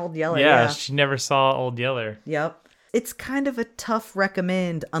Phoebe watching Old Yeller. Yeah, she never saw Old Yeller. Yep. It's kind of a tough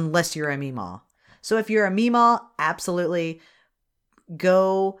recommend unless you're a Meemaw. So if you're a Meemaw, absolutely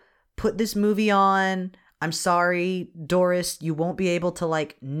go put this movie on. I'm sorry, Doris, you won't be able to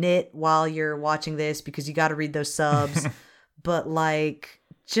like knit while you're watching this because you got to read those subs. But like,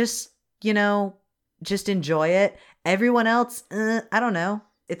 just, you know, just enjoy it. Everyone else, I don't know.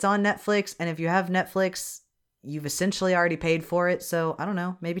 It's on Netflix, and if you have Netflix, you've essentially already paid for it. So I don't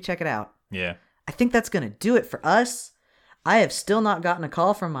know. Maybe check it out. Yeah. I think that's going to do it for us. I have still not gotten a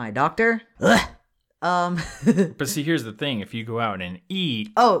call from my doctor. Ugh. But see, here's the thing. If you go out and eat,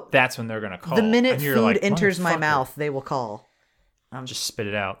 that's when they're going to call. The minute food enters my mouth, they will call. Just spit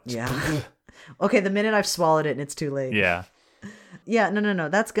it out. Yeah. Okay, the minute I've swallowed it and it's too late. Yeah. Yeah, no.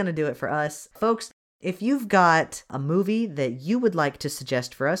 That's going to do it for us. Folks, if you've got a movie that you would like to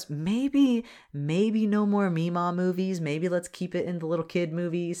suggest for us, maybe no more Meemaw movies. Maybe let's keep it in the little kid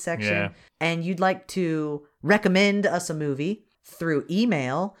movies section. Yeah. And you'd like to recommend us a movie through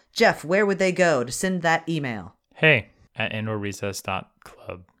email, Jeff, where would they go to send that email? Hey, at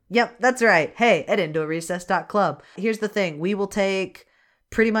indoorrecess.club. Yep, that's right. Hey, at indoorrecess.club. Here's the thing. We will take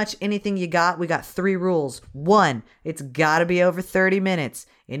pretty much anything you got. We got 3 rules. 1, it's got to be over 30 minutes.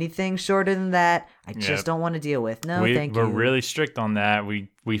 Anything shorter than that, I just don't want to deal with. No, thank you. We're really strict on that.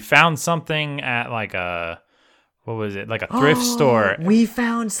 We found something at like a, what was it? Like a thrift store. We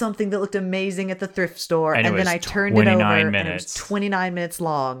found something that looked amazing at the thrift store. And then I turned it over and it was 29 minutes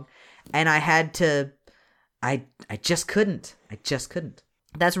long. And I had to, I just couldn't.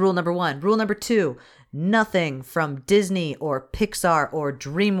 That's rule number 1. Rule number 2, nothing from Disney or Pixar or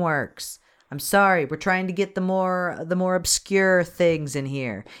DreamWorks. I'm sorry, we're trying to get the more obscure things in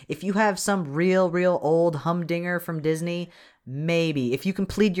here. If you have some real old humdinger from Disney, maybe. If you can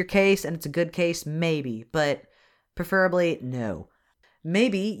plead your case and it's a good case, maybe. But preferably, no.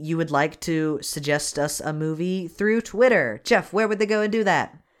 maybe you would like to suggest us a movie through Twitter. Jeff, where would they go and do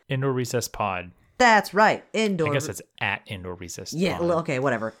that? Indoor Recess Pod. That's right. Indoor. I guess it's at Indoor Recess Yeah, Pod. okay,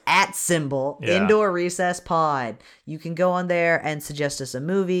 whatever. At symbol, Yeah. Indoor Recess Pod. You can go on there and suggest us a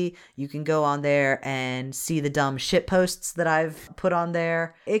movie. You can go on there and see the dumb shit posts that I've put on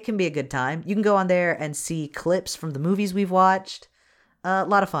there. It can be a good time. You can go on there and see clips from the movies we've watched. A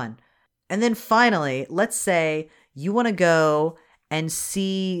lot of fun. And then finally, let's say you want to go and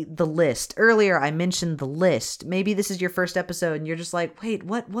see the list. Earlier, I mentioned the list. Maybe this is your first episode and you're just like, wait,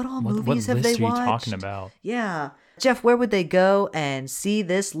 what all movies have they watched? What list are you talking about? Yeah. Jeff, where would they go and see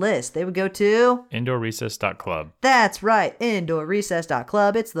this list? They would go to IndoorRecess.club. That's right,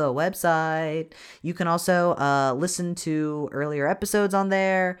 IndoorRecess.club. It's the website. You can also listen to earlier episodes on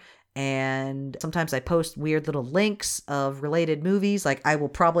there. And sometimes I post weird little links of related movies. Like I will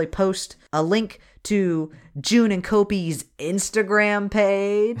probably post a link to June and Kopi's Instagram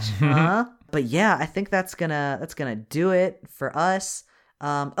page. But yeah, I think that's gonna do it for us.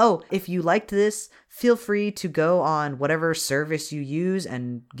 If you liked this, feel free to go on whatever service you use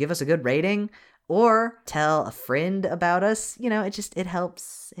and give us a good rating, or tell a friend about us. You know, it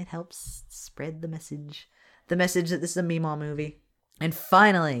helps spread the message that this is a Meemaw movie. And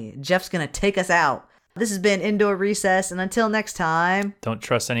finally, Jeff's gonna take us out. This has been Indoor Recess, and until next time, Don't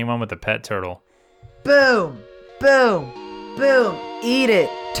trust anyone with a pet turtle. boom, boom, boom. Eat it,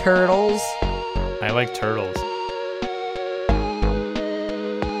 turtles. I like turtles.